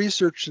started into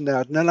research in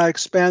that, and then I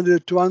expanded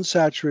it to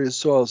unsaturated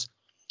soils.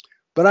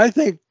 But I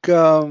think,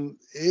 the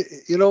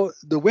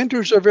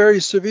winters are very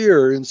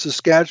severe in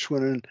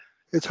Saskatchewan, and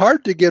it's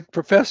hard to get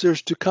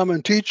professors to come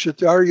and teach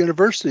at our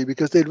university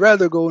because they'd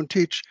rather go and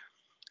teach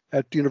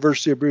at the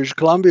University of British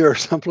Columbia or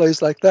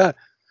someplace like that.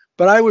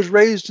 But I was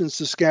raised in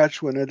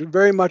Saskatchewan, and it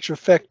very much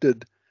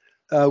affected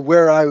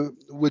where I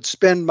would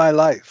spend my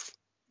life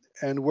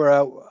and where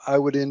I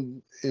would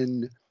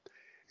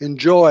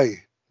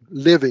enjoy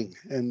living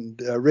and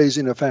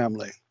raising a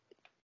family.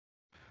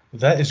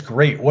 That is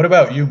great. What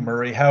about you,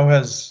 Murray? How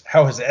has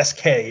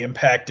SK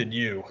impacted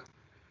you?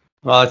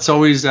 Well, it's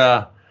always,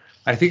 I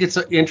think it's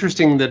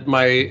interesting that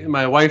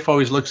my wife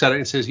always looks at it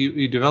and says,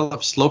 you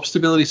develop slope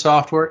stability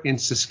software in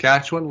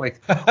Saskatchewan,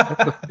 like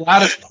the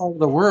flattest part of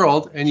the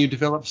world, and you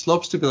develop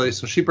slope stability.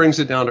 So she brings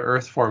it down to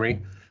earth for me,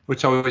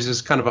 which always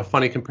is kind of a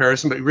funny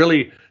comparison. But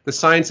really, the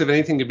science of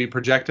anything can be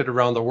projected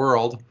around the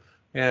world,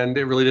 and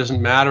it really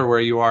doesn't matter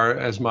where you are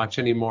as much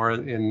anymore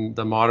in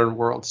the modern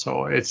world.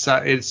 So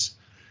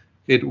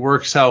it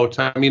works out.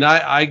 I mean,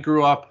 I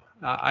grew up,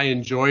 I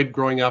enjoyed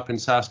growing up in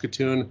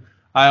Saskatoon.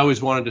 I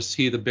always wanted to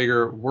see the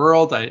bigger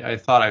world. I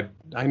thought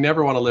I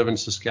never want to live in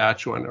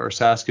Saskatchewan or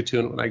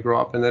Saskatoon when I grow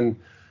up. And then,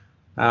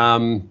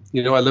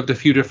 I lived a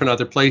few different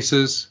other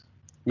places,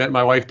 met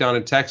my wife down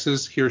in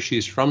Texas. Here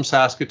she's from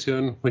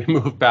Saskatoon. We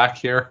moved back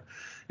here.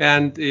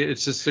 And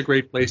it's just a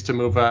great place to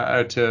move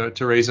to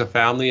raise a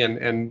family.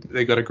 And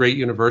they got a great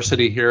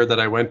university here that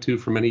I went to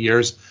for many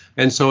years.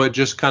 And so it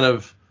just kind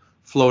of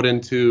flowed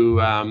into,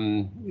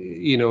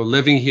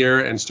 living here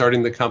and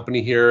starting the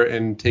company here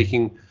and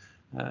taking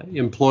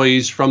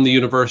employees from the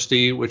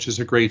university, which is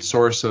a great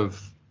source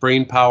of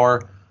brain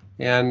power.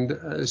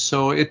 And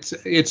so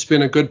it's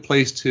been a good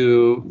place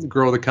to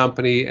grow the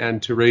company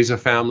and to raise a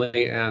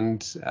family.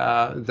 And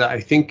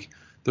I think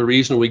the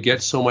reason we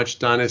get so much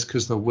done is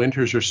because the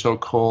winters are so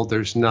cold.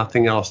 There's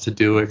nothing else to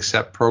do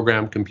except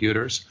program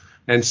computers.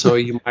 And so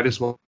you might as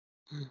well.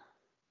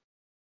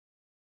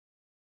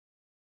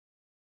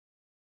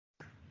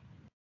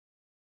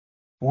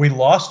 We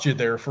lost you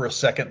there for a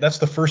second. That's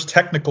the first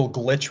technical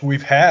glitch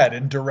we've had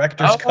in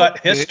Director's Cut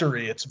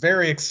history. It's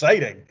very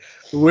exciting.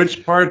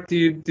 Which part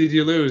did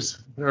you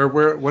lose? Or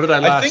what did I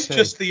last say? I think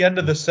just the end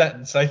of the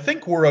sentence. I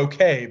think we're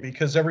okay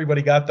because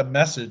everybody got the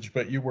message,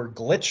 but you were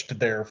glitched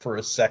there for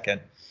a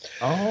second.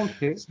 Oh,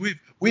 okay. So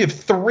we have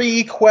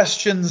 3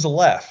 questions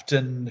left,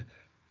 and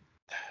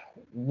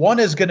one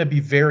is going to be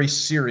very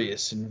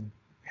serious and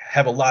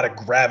have a lot of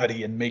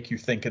gravity and make you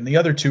think, and the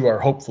other 2 are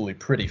hopefully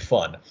pretty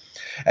fun.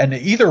 And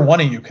either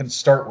one of you can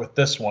start with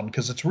this one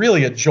because it's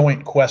really a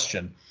joint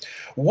question.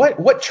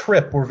 What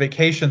trip or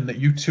vacation that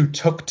you 2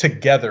 took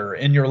together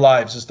in your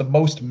lives is the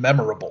most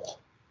memorable?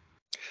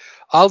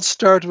 I'll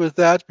start with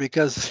that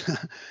because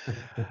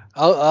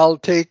I'll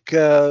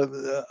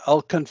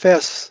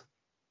confess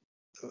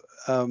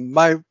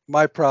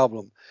my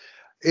problem.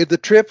 The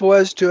trip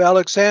was to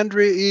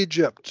Alexandria,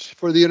 Egypt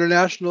for the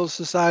International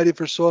Society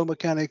for Soil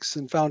Mechanics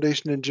and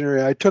Foundation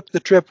Engineering. I took the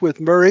trip with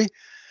Murray,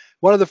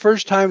 one of the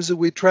first times that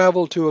we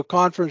traveled to a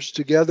conference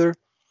together.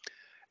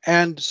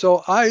 And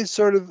so I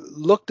sort of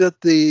looked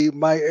at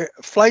my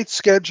flight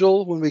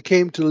schedule when we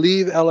came to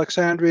leave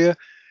Alexandria,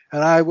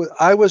 and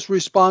I was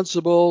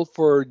responsible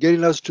for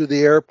getting us to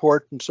the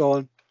airport and so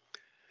on.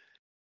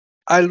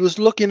 I was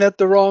looking at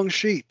the wrong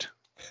sheet.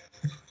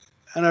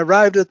 And I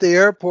arrived at the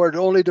airport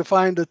only to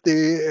find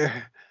that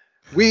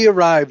we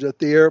arrived at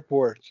the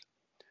airport,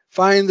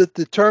 find that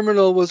the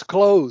terminal was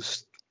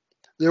closed.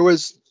 We were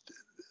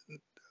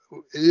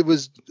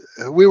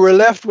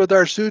left with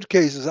our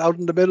suitcases out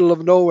in the middle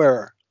of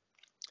nowhere.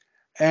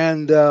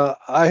 And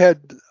I had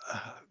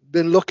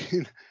been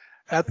looking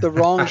at the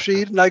wrong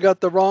sheet, and I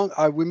got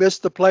we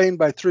missed the plane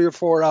by 3 or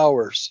 4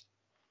 hours.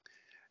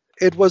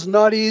 It was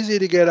not easy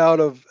to get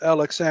out of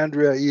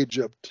Alexandria,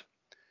 Egypt.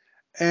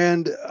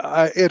 And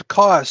it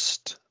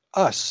cost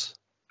us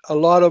a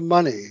lot of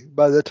money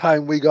by the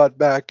time we got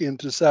back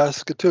into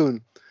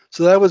Saskatoon.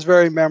 So that was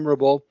very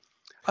memorable.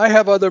 I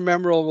have other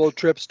memorable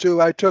trips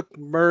too. I took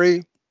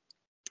Murray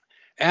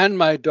and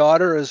my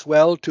daughter as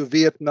well to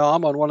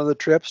Vietnam on one of the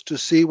trips to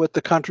see what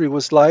the country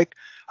was like.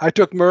 I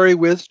took Murray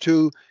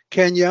to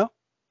Kenya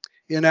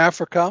in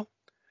Africa,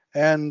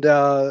 and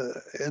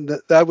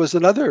that was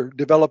another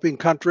developing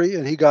country,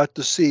 and he got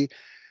to see.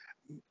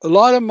 A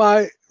lot of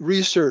my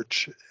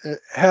research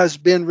has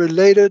been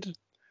related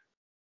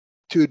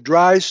to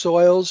dry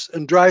soils,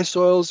 and dry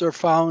soils are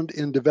found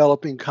in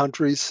developing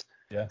countries,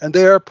 and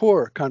they are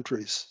poor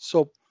countries.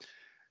 So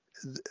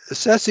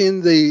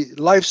assessing the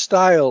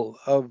lifestyle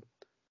of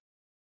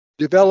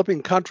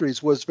developing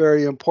countries was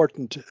very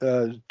important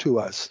to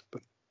us.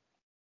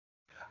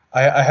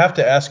 I have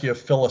to ask you a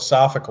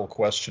philosophical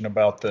question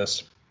about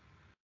this.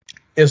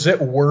 Is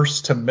it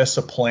worse to miss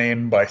a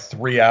plane by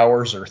 3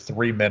 hours or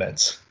 3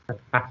 minutes?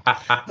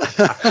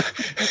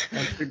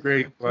 That's a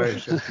great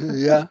question.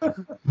 Yeah.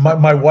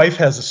 My wife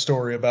has a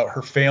story about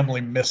her family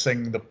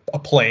missing a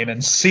plane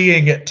and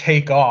seeing it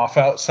take off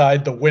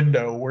outside the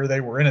window where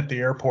they were in at the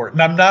airport.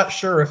 And I'm not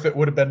sure if it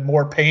would have been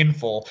more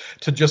painful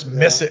to just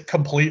miss it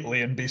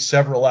completely and be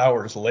several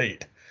hours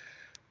late.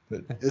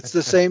 It's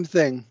the same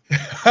thing.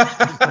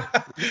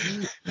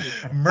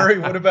 Murray,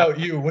 what about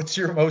you? What's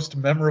your most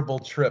memorable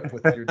trip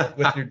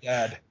with your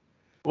dad?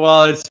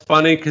 Well, it's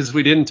funny because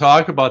we didn't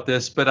talk about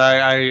this, but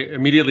I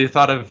immediately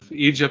thought of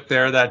Egypt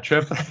there, that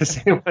trip.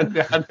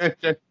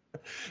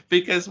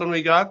 Because when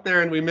we got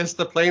there and we missed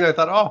the plane, I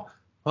thought, oh,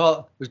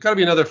 well, there's got to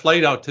be another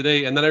flight out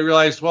today. And then I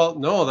realized, well,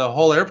 no, the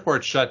whole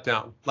airport shut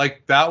down.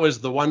 Like that was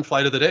the one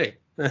flight of the day.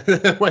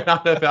 went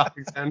out of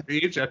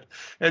Alexandria, Egypt.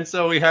 And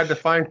so we had to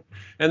find,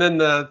 and then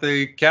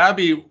the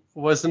cabbie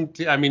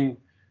wasn't, I mean,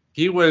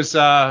 he was,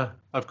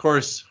 of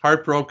course,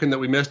 heartbroken that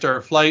we missed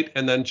our flight,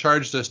 and then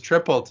charged us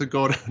triple to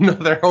go to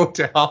another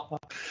hotel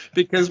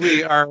because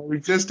our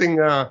existing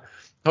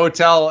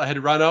hotel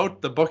had run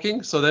out the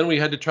booking. So then we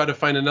had to try to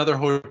find another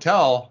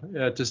hotel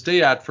to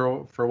stay at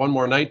for one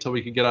more night till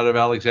we could get out of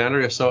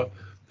Alexandria. So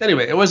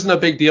anyway, it wasn't a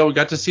big deal. We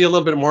got to see a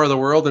little bit more of the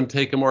world and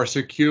take a more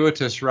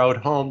circuitous route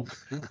home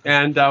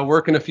and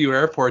work in a few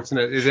airports. And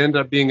it ended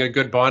up being a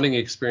good bonding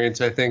experience,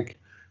 I think.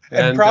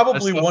 And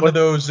probably one of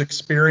those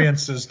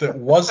experiences that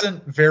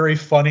wasn't very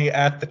funny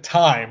at the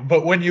time,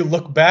 but when you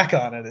look back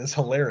on it, is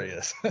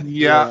hilarious.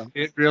 Yeah,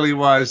 it really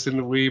was.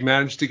 And we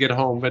managed to get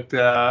home. But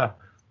the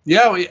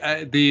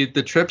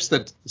trips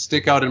that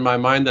stick out in my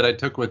mind that I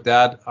took with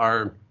Dad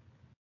are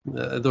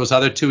those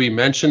other two he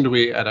mentioned.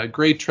 We had a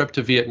great trip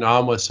to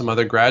Vietnam with some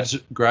other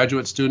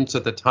graduate students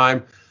at the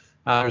time.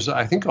 There's,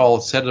 I think,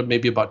 all said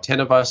maybe about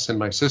 10 of us and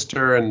my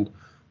sister, and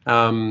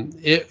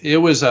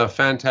it was a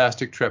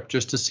fantastic trip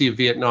just to see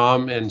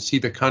Vietnam and see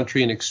the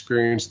country and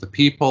experience the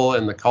people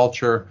and the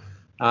culture,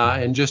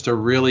 and just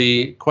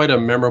quite a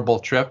memorable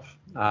trip.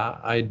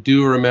 I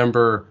do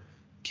remember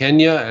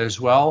Kenya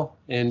as well,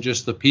 and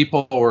just the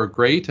people were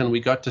great, and we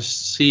got to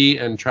see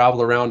and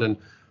travel around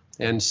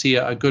and see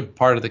a good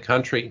part of the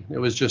country. It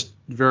was just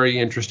very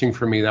interesting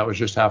for me. That was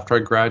just after I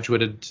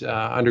graduated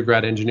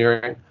undergrad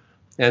engineering.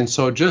 And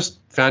so just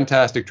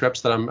fantastic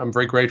trips that I'm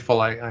very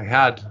grateful I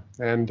had.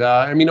 And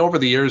I mean, over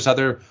the years,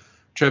 other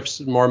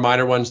trips, more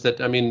minor ones that,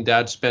 I mean,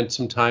 Dad spent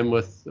some time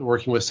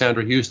working with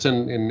Sandra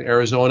Houston in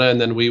Arizona, and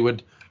then we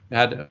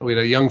had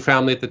a young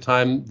family at the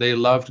time. They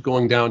loved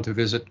going down to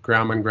visit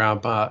Grandma and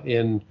Grandpa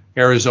in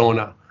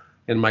Arizona,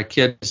 and my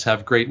kids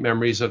have great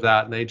memories of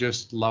that, and they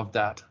just loved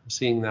that,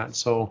 seeing that.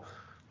 So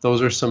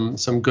those are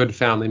some good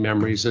family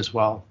memories as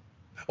well.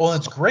 Well,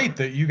 it's great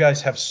that you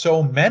guys have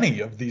so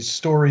many of these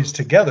stories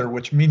together,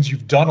 which means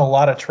you've done a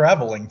lot of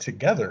traveling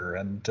together,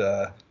 and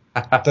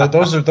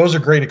those are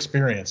great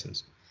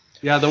experiences.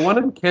 Yeah, the one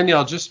in Kenya,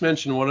 I'll just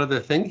mention one other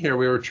thing here.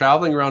 We were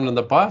traveling around on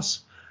the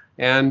bus,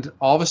 and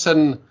all of a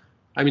sudden,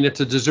 I mean,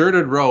 it's a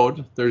deserted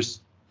road. There's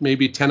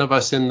maybe 10 of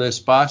us in this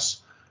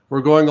bus.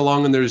 We're going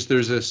along, and there's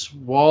this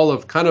wall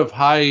of kind of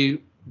high,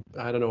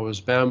 I don't know, it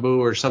was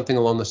bamboo or something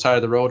along the side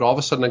of the road. All of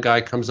a sudden, a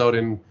guy comes out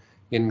in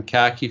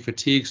khaki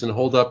fatigues and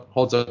holds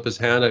up his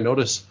hand. I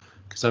notice,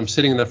 because I'm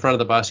sitting in the front of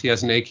the bus, he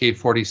has an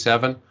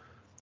AK-47.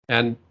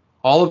 And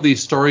all of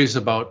these stories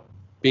about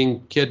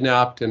being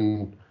kidnapped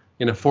and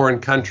in a foreign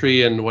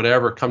country and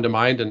whatever come to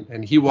mind.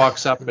 And he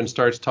walks up and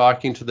starts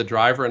talking to the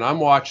driver, and I'm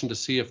watching to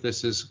see if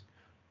this is,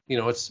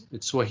 it's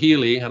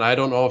Swahili, and I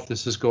don't know if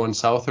this is going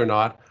south or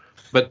not,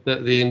 but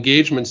the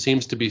engagement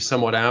seems to be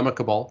somewhat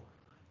amicable.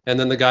 And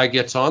then the guy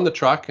gets on the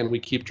truck, and we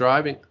keep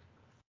driving.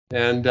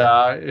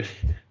 And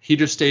he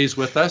just stays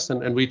with us,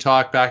 and we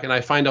talk back, and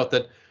I find out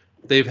that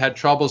they've had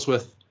troubles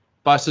with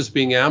buses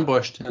being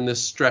ambushed in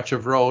this stretch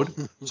of road.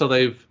 So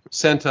they've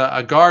sent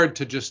a guard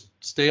to just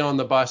stay on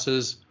the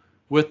buses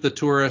with the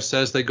tourists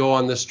as they go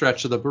on this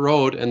stretch of the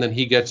road, and then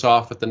he gets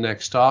off at the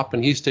next stop,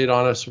 and he stayed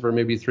on us for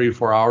maybe 3 or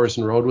 4 hours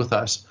and rode with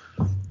us.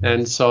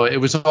 And so it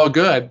was all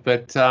good,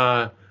 but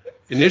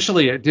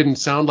initially it didn't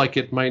sound like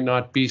it might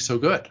not be so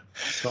good.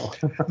 So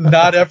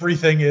not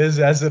everything is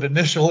as it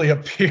initially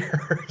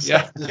appears.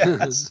 Yeah.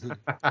 Yes.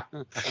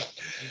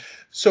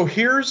 So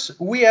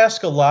we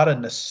ask a lot of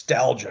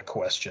nostalgia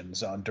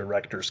questions on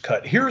Director's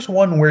Cut. Here's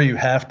one where you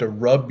have to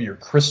rub your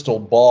crystal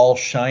ball,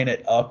 shine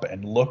it up,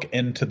 and look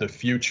into the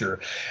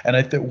future. And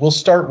I think we'll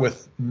start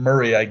with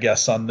Murray, I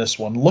guess, on this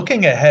one.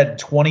 Looking ahead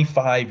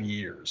 25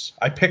 years.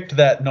 I picked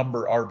that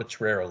number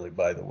arbitrarily,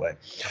 by the way.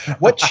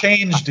 What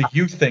change do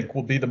you think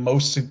will be the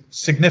most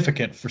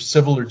significant for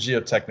civil or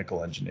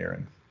geotechnical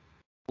engineering?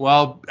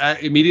 Well,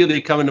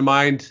 immediately coming to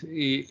mind,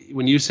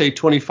 when you say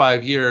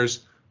 25 years,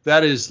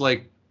 that is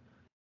like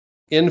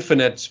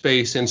infinite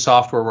space in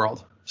software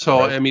world. So,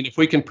 right. I mean, if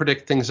we can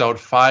predict things out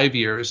 5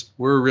 years,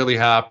 we're really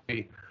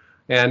happy.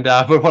 And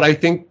but what I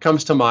think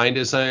comes to mind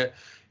is,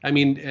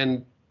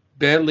 and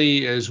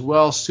Bentley is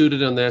well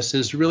suited in this,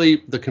 is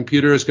really the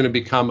computer is going to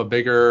become a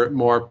bigger,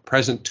 more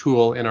present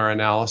tool in our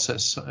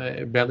analysis.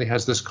 Bentley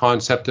has this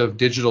concept of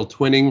digital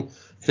twinning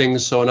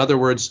things. So in other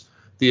words,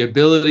 the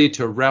ability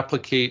to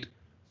replicate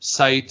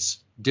sites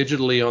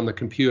digitally on the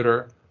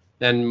computer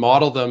and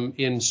model them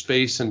in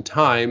space and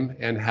time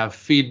and have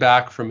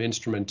feedback from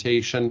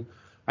instrumentation,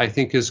 I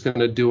think is going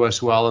to do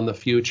us well in the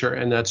future.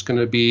 And that's going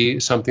to be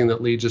something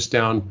that leads us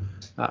down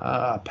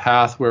a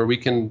path where we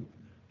can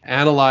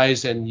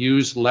analyze and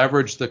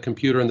leverage the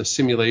computer and the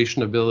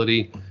simulation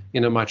ability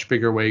in a much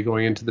bigger way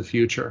going into the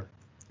future.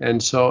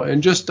 And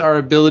just our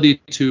ability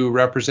to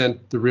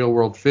represent the real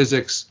world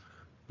physics,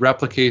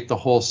 replicate the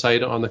whole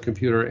site on the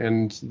computer,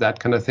 and that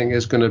kind of thing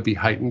is going to be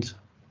heightened.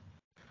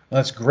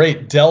 That's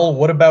great. Del,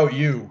 what about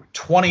you?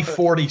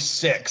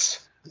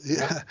 2046.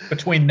 Yeah.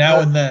 Between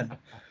now and then.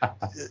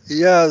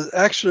 Yeah,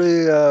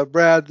 actually,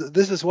 Brad,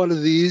 this is one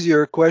of the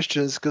easier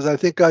questions because I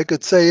think I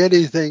could say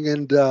anything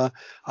and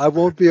I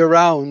won't be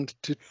around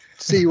to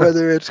see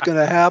whether it's going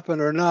to happen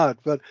or not.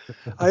 But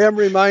I am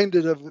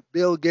reminded of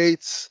Bill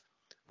Gates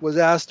was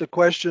asked a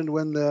question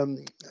when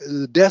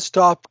the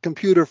desktop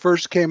computer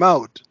first came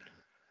out.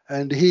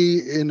 And he,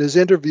 in his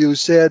interview,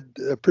 said,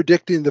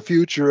 predicting the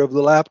future of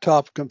the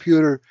laptop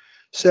computer,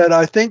 said,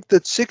 I think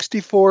that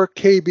 64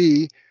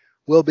 KB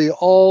will be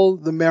all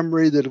the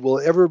memory that will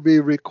ever be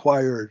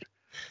required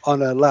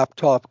on a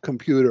laptop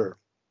computer.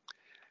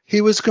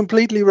 He was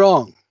completely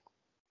wrong,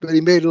 but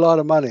he made a lot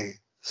of money.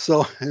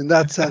 So in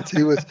that sense,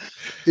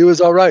 he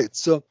was all right.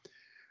 So,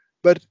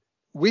 but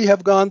we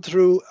have gone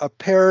through a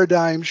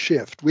paradigm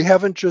shift. We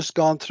haven't just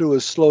gone through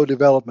a slow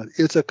development.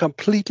 It's a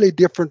completely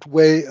different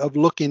way of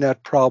looking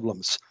at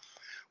problems.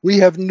 We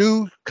have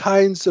new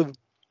kinds of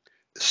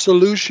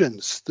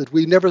solutions that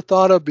we never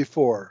thought of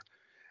before.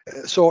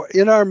 So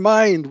in our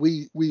mind,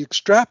 we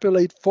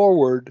extrapolate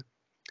forward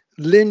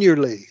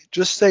linearly,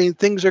 just saying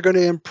things are going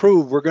to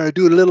improve. We're going to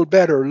do a little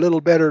better, a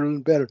little better, a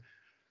little better.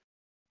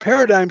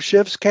 Paradigm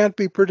shifts can't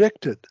be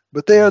predicted,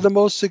 but they are the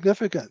most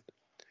significant.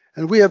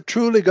 And we have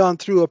truly gone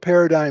through a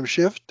paradigm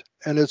shift,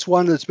 and it's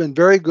one that's been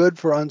very good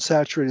for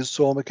unsaturated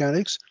soil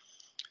mechanics,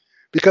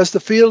 because the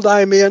field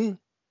I'm in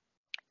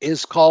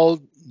is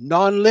called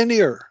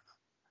nonlinear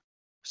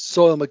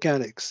soil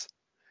mechanics.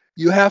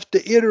 You have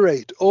to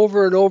iterate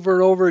over and over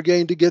and over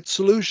again to get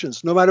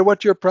solutions. No matter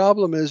what your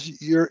problem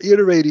is, you're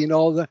iterating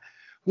all the.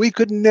 We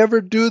could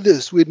never do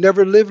this. We'd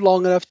never live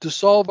long enough to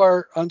solve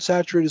our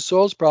unsaturated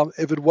soils problem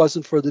if it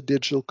wasn't for the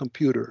digital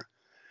computer.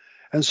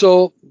 And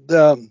so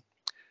the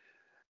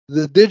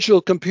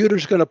digital computer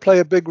is going to play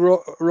a big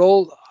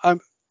role. I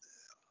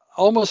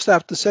almost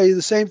have to say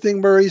the same thing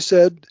Murray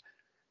said.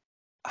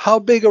 How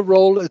big a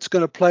role it's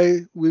going to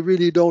play, we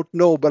really don't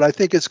know, but I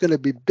think it's going to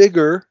be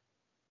bigger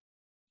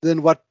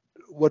than what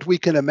we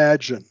can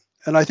imagine.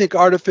 And I think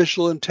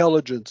artificial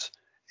intelligence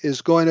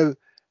is going to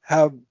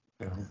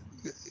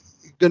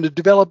going to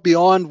develop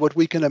beyond what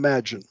we can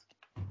imagine.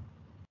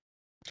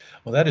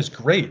 Well, that is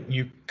great.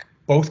 You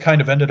both kind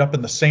of ended up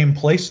in the same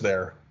place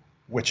there,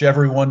 which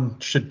everyone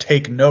should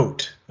take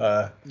note.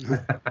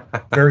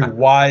 Very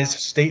wise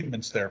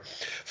statements there.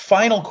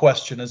 Final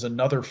question is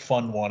another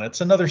fun one.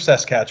 It's another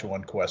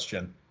Saskatchewan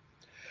question.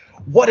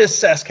 What is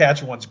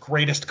Saskatchewan's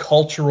greatest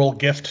cultural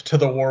gift to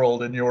the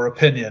world, in your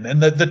opinion?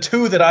 And the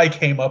two that I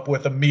came up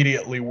with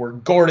immediately were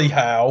Gordie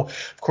Howe,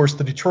 of course,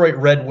 the Detroit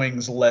Red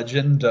Wings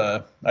legend.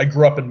 I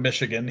grew up in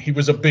Michigan. He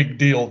was a big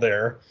deal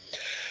there.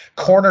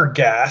 Corner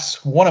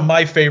Gas, one of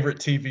my favorite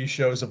TV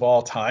shows of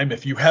all time.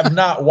 If you have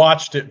not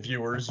watched it,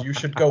 viewers, you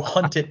should go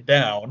hunt it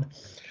down.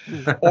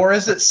 Or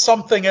is it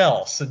something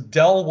else? And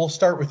Del, we'll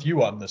start with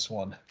you on this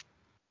one.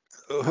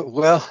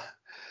 Well,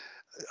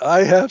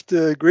 I have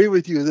to agree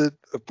with you that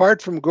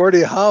apart from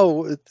Gordie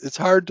Howe, it's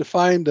hard to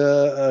find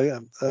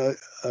a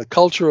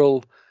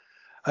cultural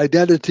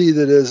identity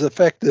that has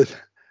affected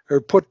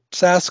or put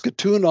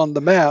Saskatoon on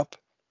the map.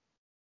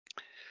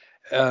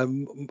 A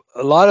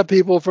lot of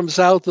people from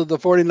south of the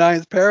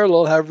 49th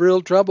parallel have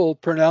real trouble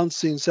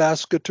pronouncing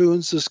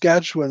Saskatoon,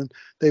 Saskatchewan.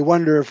 They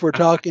wonder if we're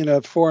talking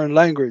a foreign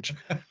language.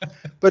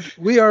 But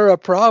we are a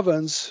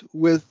province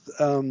with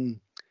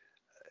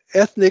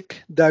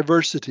ethnic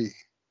diversity.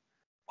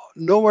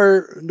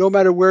 No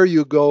matter where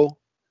you go,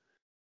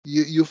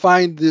 you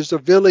find there's a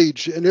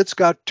village and it's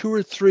got 2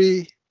 or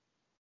 3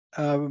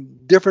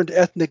 different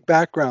ethnic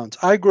backgrounds.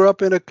 I grew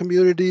up in a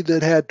community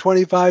that had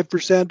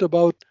 25%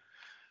 about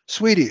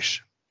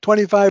Swedish,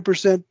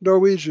 25%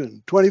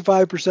 Norwegian,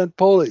 25%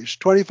 Polish,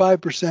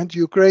 25%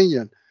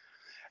 Ukrainian.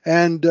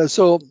 And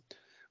so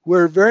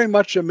we're very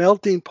much a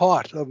melting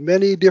pot of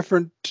many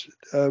different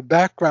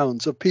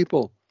backgrounds of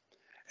people.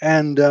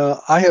 And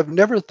I have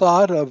never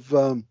thought of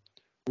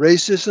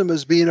racism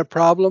as being a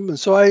problem. And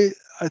so I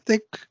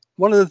think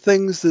one of the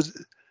things that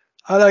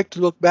I like to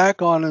look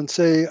back on and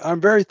say,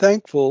 I'm very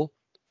thankful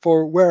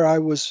for where I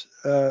was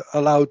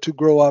allowed to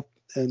grow up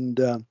and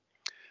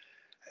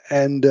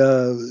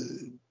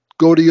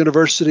go to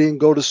university and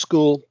go to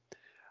school.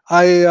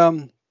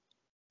 I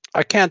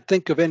can't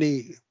think of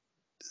any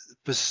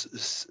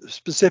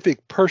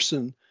specific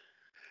person.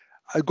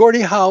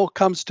 Gordie Howe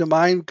comes to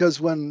mind because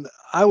when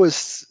I was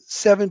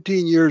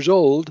 17 years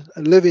old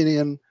and living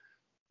in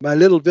my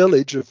little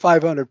village of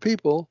 500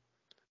 people,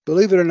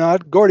 believe it or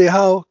not, Gordie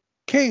Howe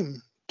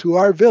came to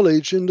our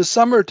village in the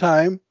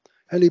summertime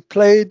and he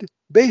played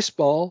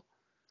baseball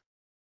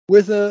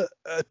with a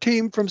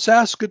team from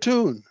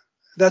Saskatoon.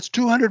 That's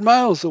 200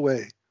 miles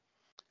away.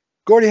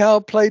 Gordie Howe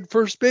played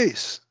first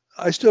base.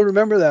 I still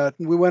remember that.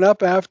 And we went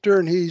up after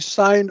and he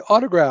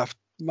autographed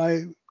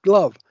my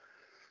glove.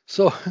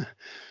 So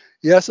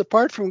yes,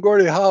 apart from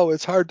Gordie Howe,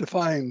 it's hard to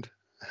find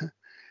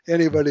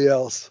anybody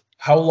else.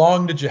 How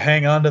long did you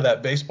hang on to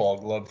that baseball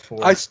glove for?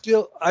 I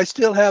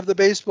still have the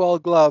baseball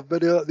glove,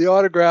 but the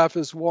autograph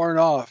is worn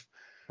off.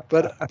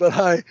 But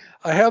I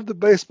have the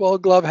baseball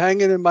glove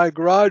hanging in my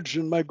garage,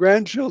 and my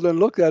grandchildren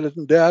look at it,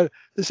 and they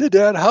say,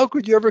 Dad, how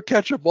could you ever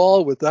catch a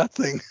ball with that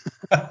thing?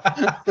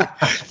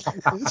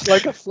 It's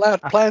like a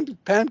flat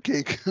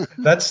pancake.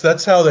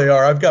 That's how they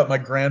are. I've got my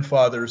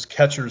grandfather's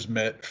catcher's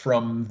mitt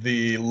from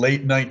the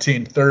late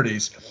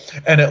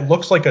 1930s, and it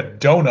looks like a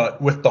donut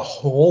with the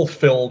hole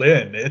filled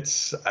in.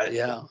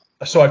 Yeah.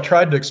 So I've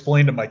tried to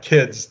explain to my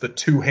kids the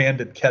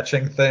two-handed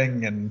catching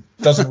thing, and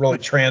doesn't really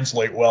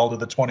translate well to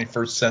the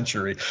 21st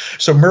century.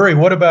 So Murray,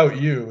 what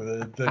about you?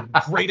 The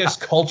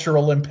greatest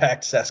cultural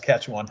impact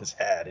Saskatchewan has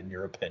had, in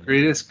your opinion?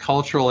 Greatest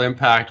cultural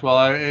impact. Well,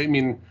 I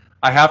mean,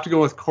 I have to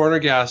go with Corner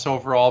Gas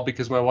overall,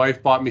 because my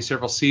wife bought me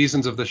several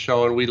seasons of the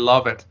show, and we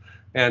love it,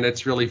 and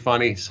it's really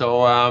funny.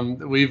 So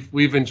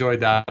we've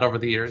enjoyed that over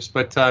the years.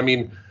 But I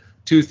mean,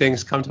 two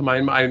things come to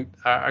mind. One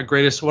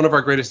of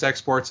our greatest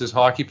exports is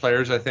hockey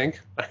players. I think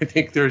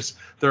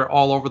they're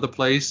all over the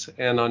place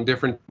and on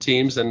different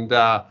teams, and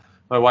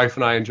my wife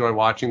and I enjoy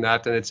watching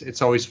that. And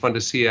it's always fun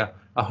to see a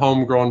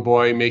homegrown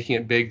boy making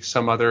it big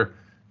some other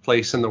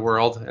place in the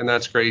world, and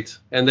that's great.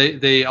 And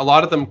they a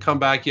lot of them come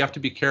back. You have to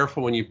be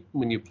careful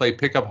when you play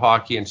pickup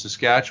hockey in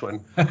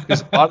Saskatchewan,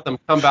 because a lot of them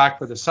come back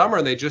for the summer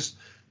and they just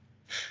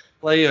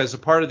play as a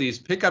part of these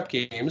pickup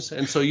games,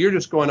 and so you're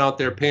just going out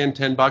there paying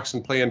 $10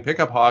 and playing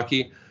pickup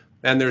hockey,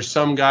 and there's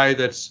some guy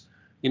that's,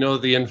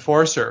 the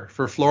enforcer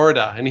for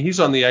Florida, and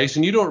he's on the ice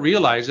and you don't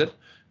realize it,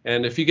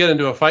 and if you get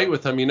into a fight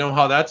with him, you know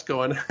how that's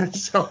going.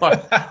 So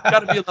I've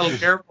got to be a little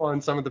careful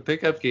on some of the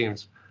pickup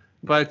games.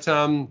 But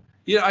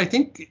I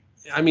think,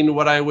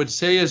 what I would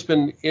say has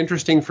been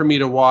interesting for me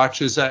to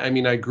watch is that,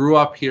 I grew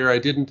up here. I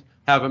didn't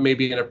have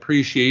maybe an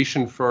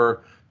appreciation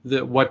for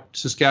what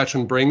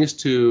Saskatchewan brings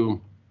to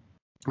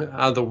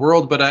the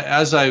world, but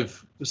as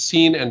I've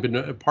seen and been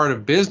a part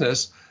of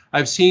business,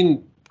 I've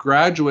seen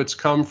graduates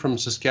come from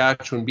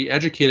Saskatchewan, be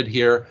educated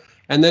here,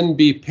 and then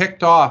be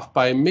picked off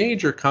by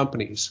major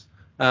companies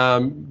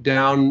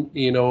down,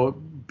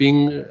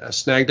 being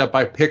snagged up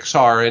by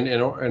Pixar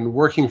and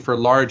working for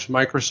large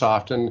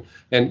Microsoft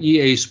and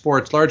EA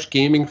Sports, large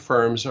gaming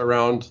firms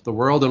around the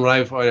world. And when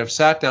I've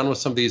sat down with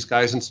some of these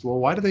guys and said, well,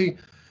 why do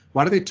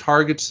they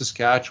target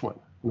Saskatchewan?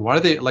 And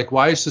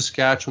why is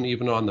Saskatchewan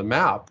even on the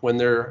map when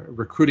they're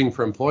recruiting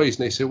for employees?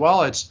 And they say,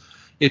 well, it's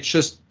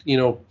just,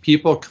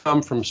 people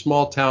come from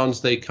small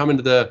towns, they come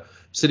into the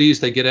cities,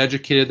 they get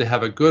educated, they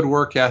have a good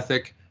work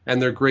ethic,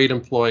 and they're great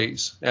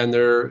employees. And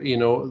they're,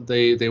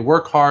 they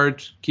work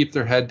hard, keep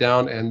their head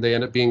down, and they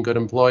end up being good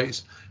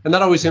employees. And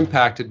that always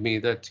impacted me,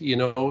 that,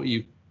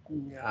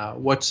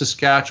 what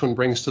Saskatchewan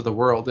brings to the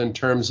world in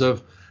terms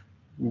of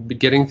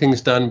getting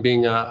things done,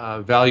 being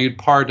a valued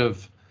part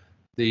of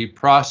the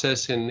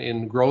process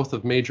in growth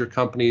of major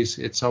companies.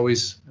 It's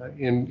always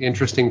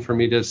interesting for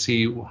me to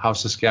see how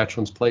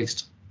Saskatchewan's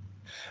placed.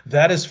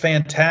 That is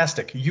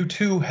fantastic. You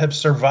two have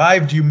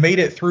survived. You made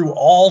it through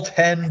all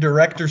 10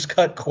 Director's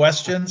Cut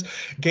questions,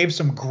 gave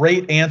some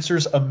great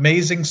answers,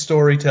 amazing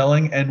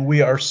storytelling, and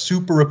we are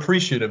super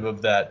appreciative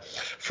of that.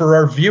 For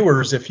our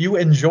viewers, if you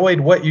enjoyed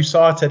what you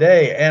saw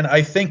today, and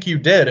I think you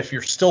did if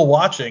you're still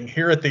watching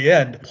here at the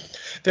end,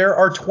 there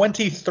are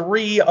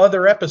 23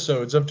 other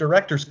episodes of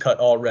Director's Cut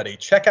already.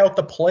 Check out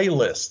the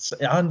playlists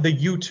on the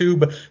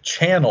YouTube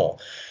channel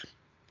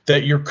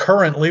that you're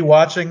currently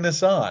watching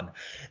this on.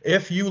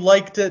 If you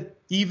liked it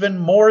even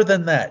more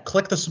than that,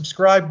 click the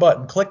subscribe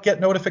button, click get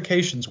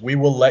notifications. We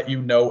will let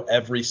you know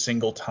every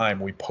single time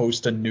we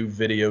post a new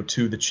video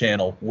to the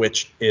channel,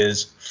 which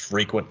is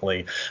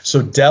frequently.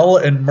 So Del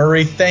and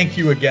Murray, thank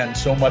you again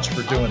so much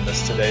for doing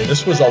this today.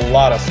 This was a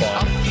lot of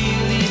fun.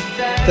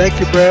 Thank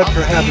you, Brad,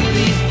 for having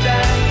me.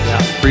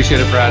 Yeah,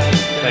 appreciate it, Brad.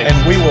 Thanks.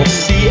 And we will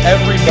see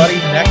everybody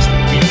next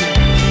week.